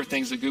my favorite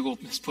things that Google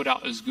has put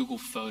out is Google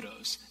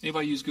Photos.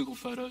 Anybody use Google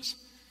Photos?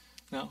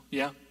 No?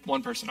 Yeah?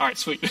 One person. All right,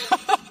 sweet.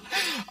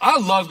 I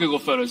love Google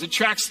Photos. It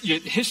tracks your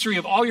history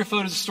of all your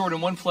photos stored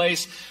in one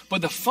place.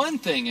 But the fun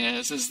thing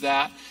is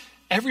that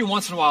every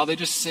once in a while, they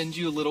just send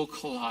you little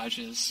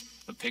collages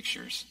of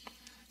pictures.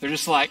 They're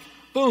just like,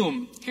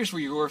 boom, here's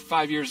where you were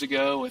 5 years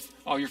ago with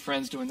all your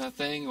friends doing that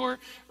thing. Or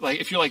like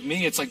if you're like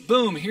me, it's like,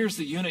 boom, here's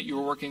the unit you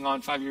were working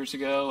on 5 years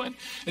ago, and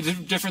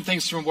different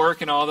things from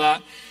work and all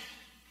that.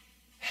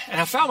 And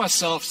I found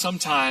myself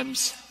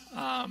sometimes,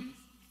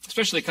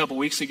 especially a couple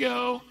weeks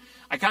ago,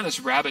 I got this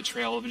rabbit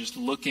trail of just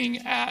looking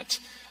at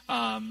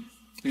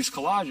these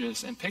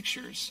collages and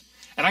pictures.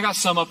 And I got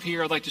some up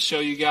here I'd like to show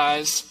you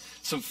guys,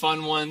 some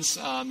fun ones.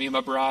 Me and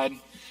my bride,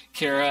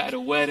 Kara, at a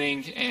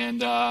wedding.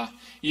 And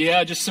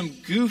just some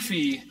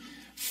goofy,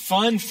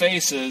 fun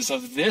faces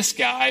of this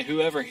guy,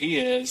 whoever he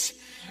is.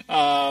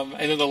 And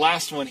then the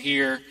last one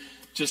here,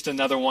 just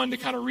another one to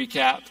kind of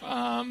recap.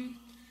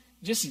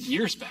 Just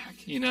years back,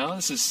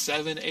 this is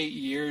 7-8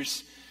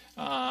 years.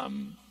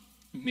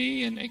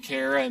 Me and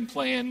Kara and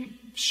playing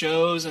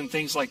shows and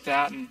things like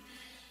that. And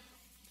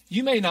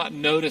you may not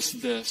notice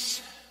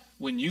this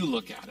when you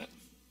look at it.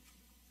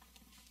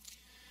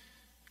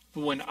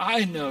 But when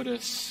I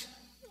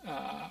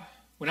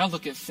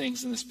look at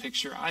things in this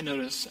picture, I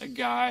notice a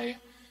guy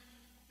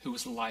who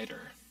was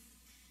lighter.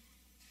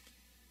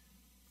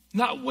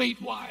 Not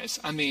weight-wise.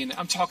 I mean,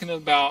 I'm talking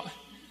about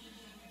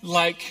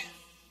like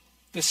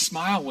the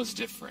smile was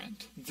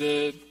different.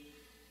 The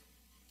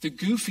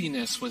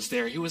goofiness was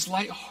there. He was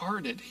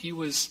lighthearted. He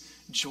was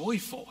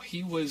joyful.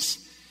 He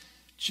was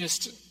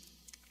just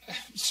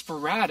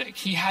sporadic.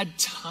 He had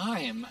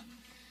time.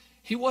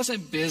 He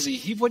wasn't busy.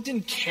 He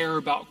didn't care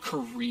about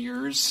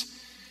careers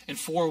and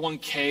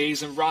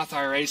 401ks and Roth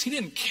IRAs. He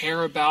didn't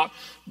care about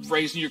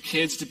raising your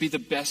kids to be the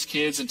best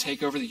kids and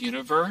take over the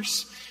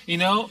universe.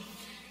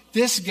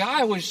 This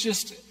guy was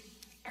just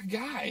a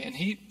guy, and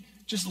he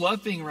just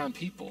loved being around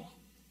people.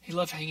 He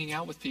loved hanging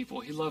out with people.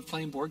 He loved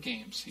playing board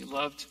games. He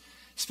loved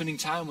spending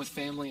time with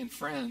family and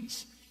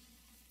friends.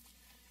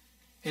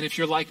 And if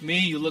you're like me,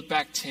 you look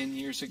back 10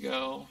 years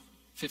ago,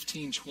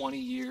 15, 20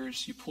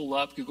 years, you pull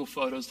up Google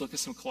Photos, look at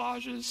some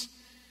collages.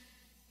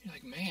 You're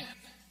like, man,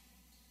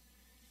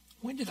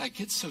 when did I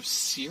get so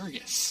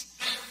serious?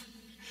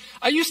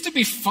 I used to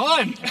be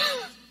fun.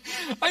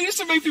 I used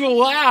to make people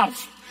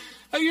laugh.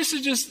 I used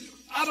to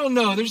I don't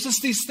know, there's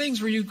just these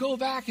things where you go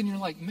back and you're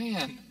like,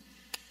 man,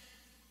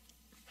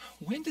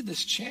 when did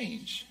this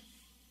change?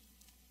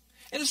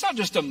 And it's not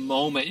just a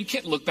moment. You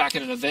can't look back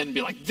at an event and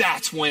be like,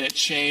 that's when it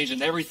changed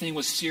and everything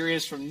was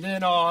serious from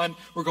then on.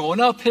 We're going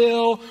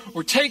uphill.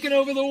 We're taking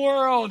over the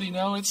world.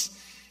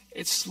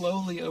 It's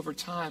slowly over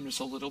time. There's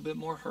a little bit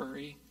more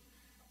hurry,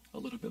 a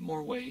little bit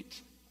more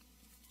weight,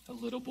 a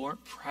little more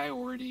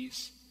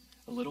priorities,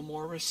 a little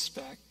more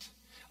respect,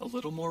 a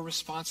little more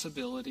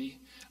responsibility,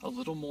 a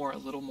little more.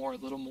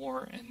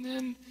 And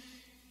then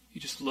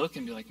you just look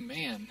and be like,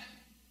 man,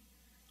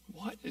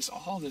 what is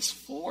all this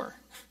for?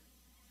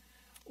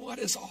 What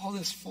is all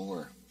this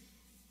for?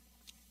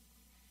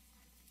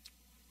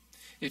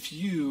 If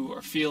you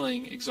are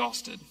feeling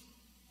exhausted,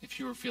 if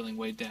you are feeling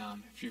weighed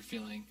down, if you're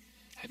feeling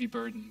heavy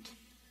burdened,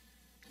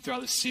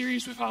 throughout this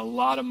series we've had a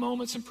lot of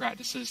moments and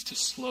practices to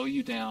slow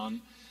you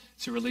down,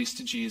 to release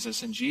to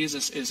Jesus. And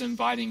Jesus is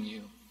inviting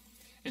you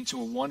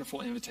into a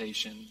wonderful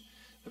invitation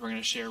that we're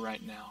going to share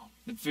right now.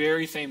 The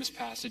very famous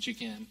passage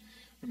again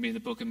from the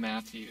book of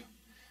Matthew.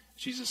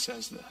 Jesus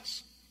says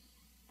this: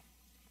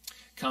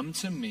 "Come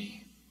to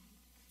me,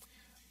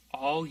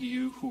 all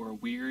you who are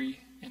weary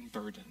and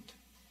burdened,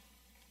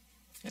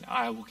 and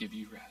I will give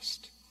you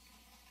rest."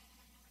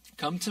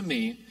 Come to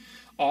me,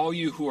 all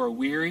you who are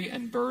weary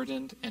and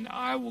burdened, and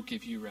I will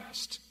give you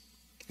rest.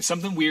 There's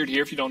something weird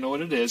here if you don't know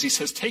what it is. He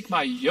says, take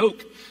my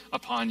yoke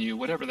upon you,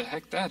 whatever the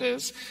heck that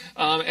is,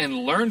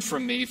 and learn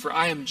from me, for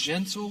I am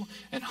gentle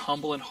and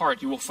humble in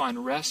heart. You will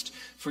find rest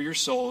for your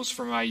souls,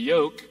 for my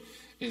yoke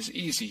is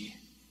easy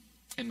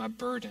and my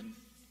burden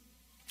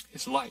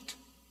is light.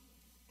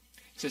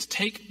 He says,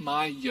 take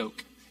my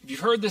yoke. If you've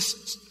heard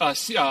this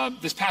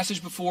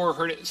passage before, or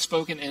heard it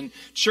spoken in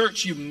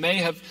church, you may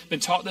have been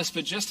taught this,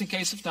 but just in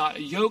case if not,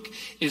 a yoke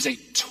is a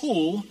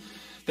tool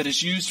that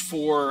is used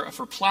for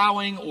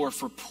plowing or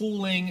for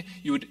pulling.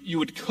 You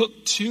would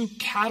hook two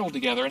cattle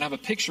together, and I have a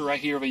picture right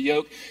here of a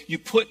yoke. You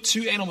put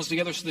two animals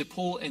together so they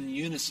pull in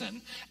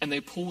unison, and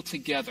they pull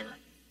together.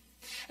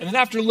 And then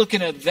after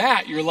looking at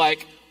that, you're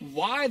like,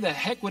 why the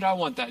heck would I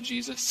want that,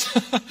 Jesus?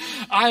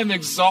 I am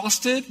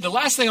exhausted. The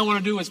last thing I want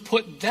to do is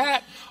put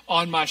that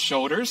on my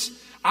shoulders.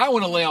 I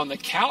want to lay on the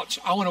couch.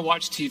 I want to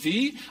watch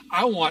TV.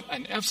 I want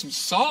an Epsom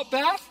salt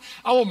bath.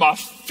 I want my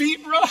feet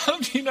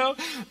rubbed.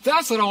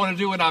 That's what I want to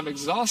do when I'm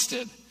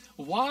exhausted.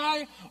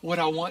 Why would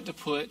I want to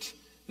put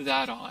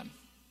that on.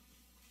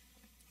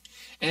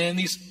 And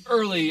these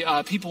early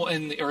people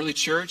in the early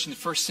church in the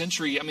first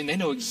century, they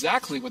know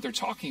exactly what they're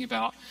talking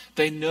about.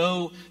 They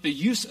know the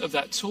use of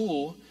that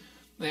tool.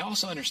 They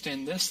also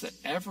understand this, that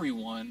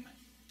everyone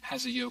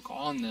has a yoke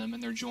on them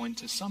and they're joined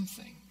to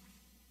something.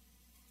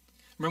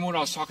 Remember what I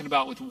was talking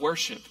about with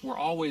worship? We're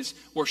always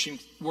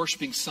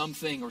worshiping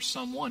something or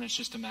someone. It's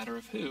just a matter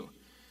of who.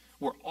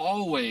 We're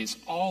always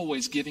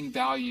giving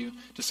value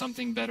to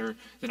something better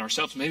than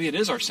ourselves. Maybe it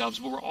is ourselves,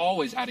 but we're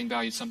always adding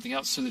value to something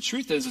else. So the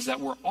truth is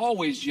that we're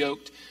always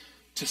yoked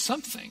to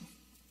something.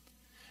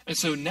 And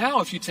so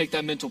now if you take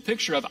that mental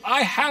picture of,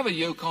 I have a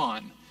yoke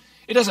on.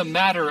 It doesn't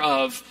matter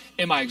of,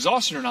 am I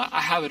exhausted or not?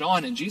 I have it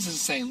on. And Jesus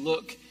is saying,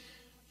 look,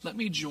 let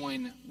me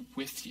join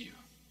with you.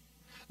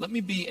 Let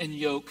me be in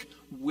yoke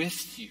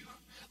with you.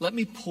 Let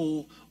me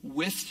pull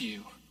with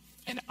you,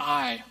 and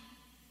I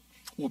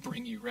will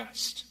bring you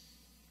rest.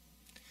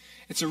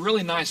 It's a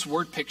really nice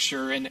word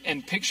picture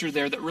and picture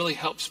there that really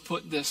helps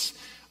put this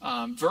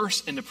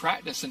verse into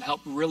practice and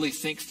help really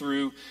think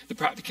through the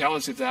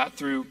practicalities of that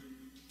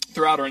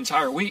throughout our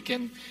entire week.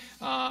 And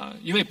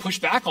you may push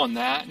back on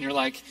that, and you're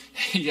like,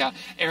 hey, yeah,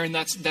 Aaron,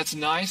 that's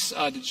nice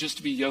just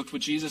to be yoked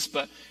with Jesus,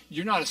 but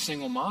you're not a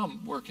single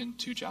mom working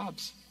 2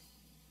 jobs.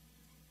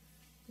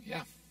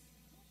 Yeah,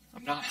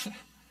 I'm not.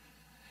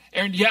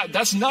 Aaron, yeah,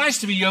 that's nice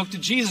to be yoked to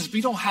Jesus, but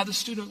you don't have the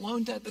student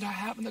loan debt that I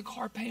have and the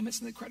car payments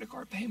and the credit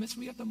card payments.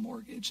 We have the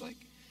mortgage.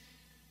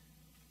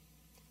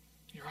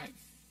 You're right.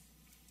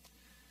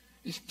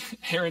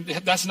 Aaron,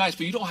 that's nice,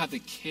 but you don't have the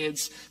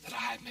kids that I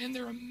have. Man,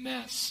 they're a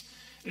mess.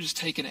 They're just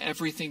taking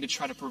everything to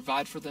try to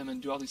provide for them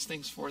and do all these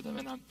things for them.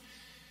 And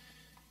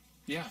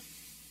yeah,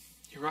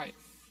 you're right.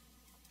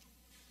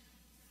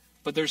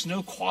 But there's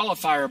no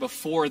qualifier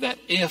before that.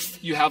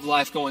 If you have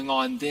life going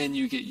on, then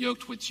you get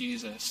yoked with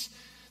Jesus.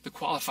 The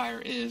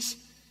qualifier is,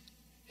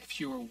 if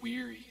you are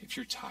weary, if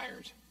you're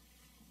tired,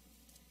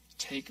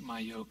 take my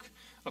yoke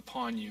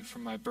upon you, for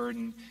my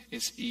burden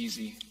is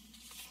easy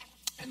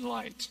and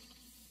light.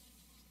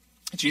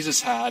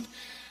 Jesus had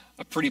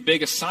a pretty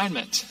big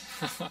assignment.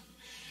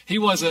 He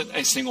wasn't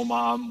a single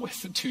mom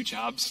with 2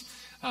 jobs.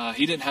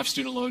 He didn't have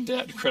student loan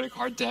debt, credit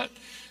card debt.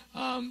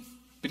 But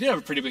he did have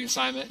a pretty big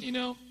assignment,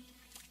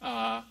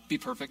 be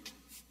perfect.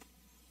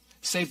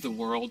 Save the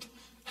world.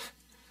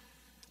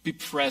 Be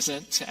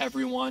present to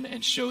everyone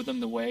and show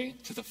them the way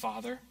to the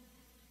Father.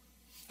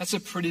 That's a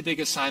pretty big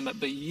assignment,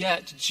 but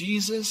yet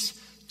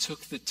Jesus took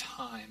the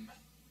time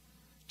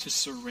to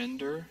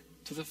surrender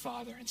to the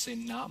Father and say,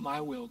 not my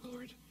will,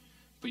 Lord,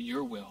 but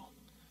your will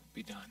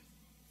be done.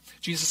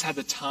 Jesus had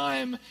the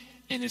time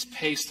in his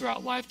pace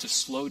throughout life to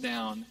slow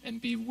down and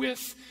be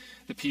with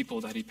the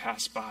people that he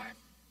passed by.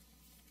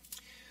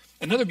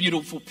 Another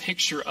beautiful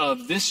picture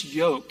of this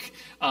yoke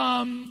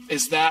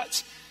is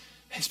that,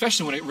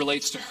 especially when it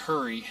relates to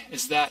hurry,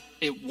 is that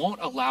it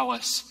won't allow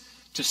us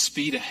to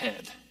speed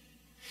ahead.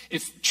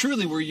 If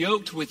truly we're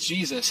yoked with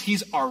Jesus,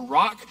 he's our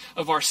rock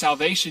of our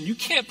salvation. You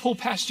can't pull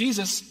past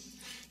Jesus.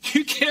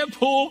 You can't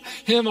pull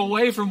him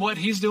away from what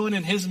he's doing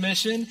in his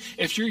mission.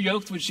 If you're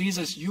yoked with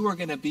Jesus, you are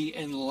going to be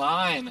in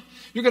line.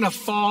 You're going to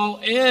fall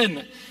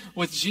in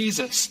with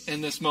Jesus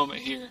in this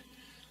moment here.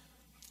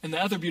 And the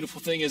other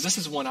beautiful thing is, this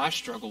is one I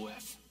struggle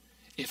with.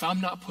 If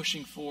I'm not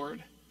pushing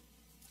forward,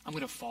 I'm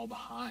going to fall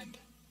behind.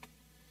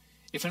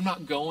 If I'm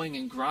not going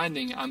and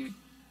grinding, I'm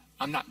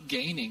not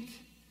gaining.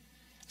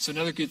 So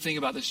another good thing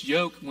about this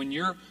yoke, when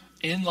you're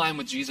in line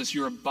with Jesus,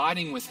 you're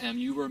abiding with him,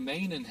 you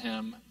remain in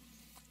him,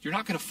 you're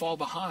not going to fall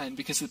behind,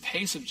 because the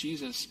pace of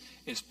Jesus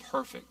is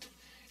perfect.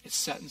 It's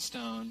set in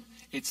stone.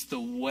 It's the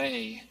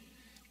way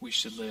we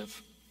should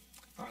live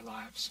our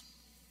lives.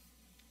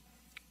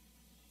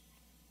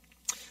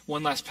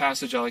 One last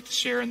passage I'd like to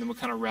share, and then we'll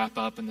kind of wrap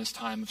up in this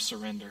time of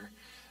surrender.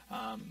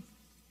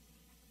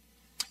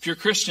 If you're a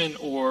Christian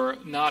or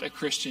not a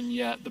Christian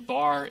yet, the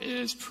bar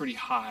is pretty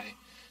high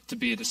to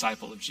be a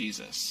disciple of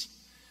Jesus.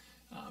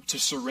 To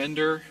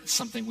surrender is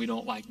something we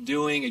don't like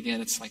doing. Again,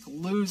 it's like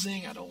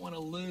losing. I don't want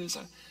to lose.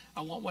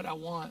 I want what I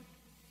want.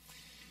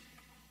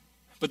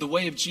 But the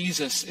way of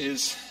Jesus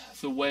is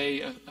the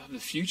way of the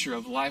future,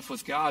 of life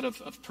with God,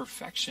 of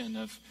perfection,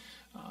 of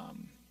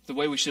the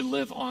way we should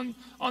live on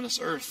this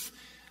earth.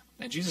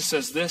 And Jesus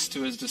says this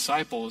to his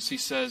disciples. He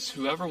says,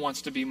 whoever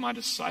wants to be my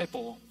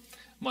disciple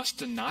must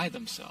deny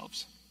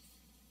themselves,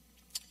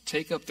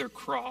 take up their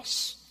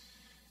cross,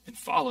 and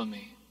follow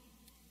me.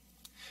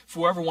 For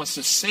whoever wants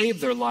to save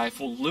their life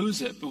will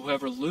lose it, but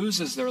whoever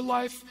loses their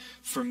life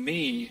for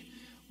me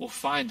will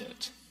find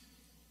it.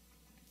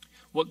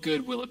 What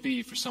good will it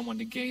be for someone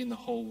to gain the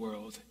whole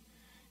world,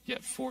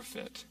 yet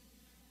forfeit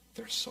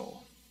their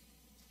soul?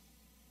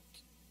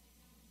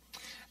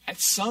 At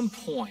some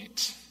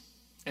point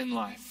in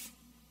life,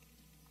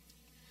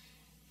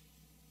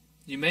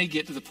 you may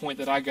get to the point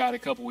that I got a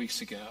couple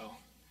weeks ago,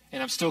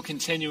 and I'm still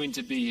continuing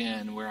to be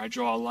in, where I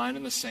draw a line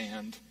in the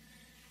sand,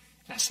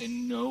 and I say,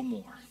 no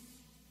more.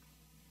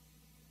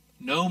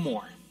 No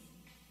more.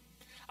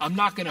 I'm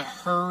not going to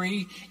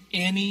hurry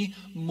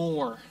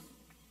anymore.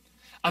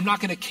 I'm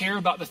not going to care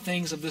about the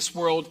things of this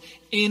world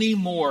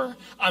anymore.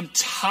 I'm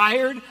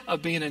tired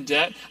of being in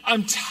debt.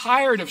 I'm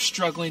tired of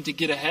struggling to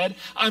get ahead.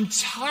 I'm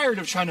tired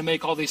of trying to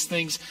make all these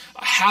things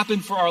happen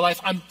for our life.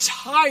 I'm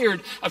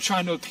tired of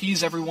trying to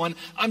appease everyone.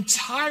 I'm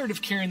tired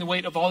of carrying the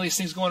weight of all these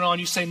things going on.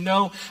 You say,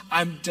 no,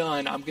 I'm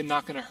done. I'm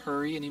not going to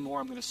hurry anymore.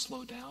 I'm going to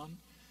slow down.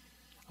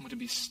 I'm going to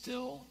be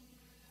still.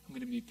 I'm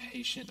going to be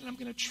patient, and I'm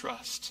going to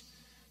trust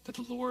that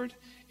the Lord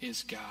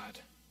is God.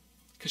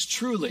 Because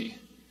truly,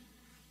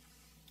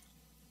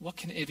 what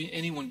can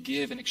anyone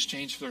give in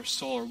exchange for their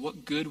soul? Or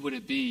what good would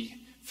it be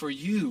for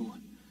you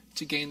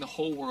to gain the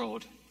whole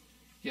world,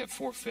 yet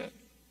forfeit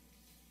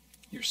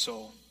your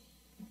soul?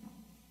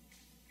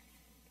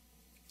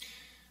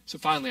 So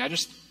finally, I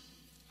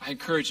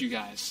encourage you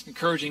guys,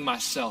 encouraging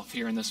myself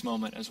here in this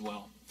moment as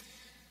well,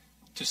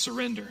 to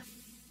surrender.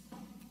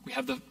 We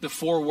have the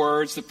 4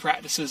 words, the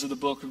practices of the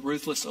book,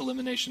 Ruthless,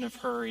 Elimination of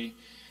Hurry.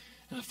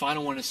 And the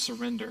final one is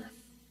surrender.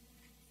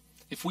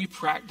 If we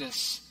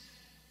practice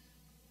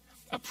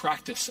a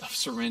practice of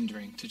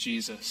surrendering to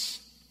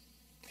Jesus,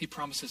 he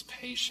promises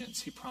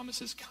patience. He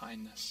promises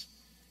kindness.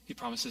 He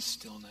promises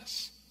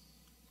stillness.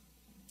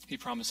 He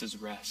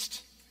promises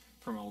rest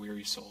from our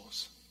weary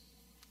souls.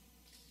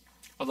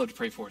 I'd love to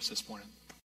pray for us this morning.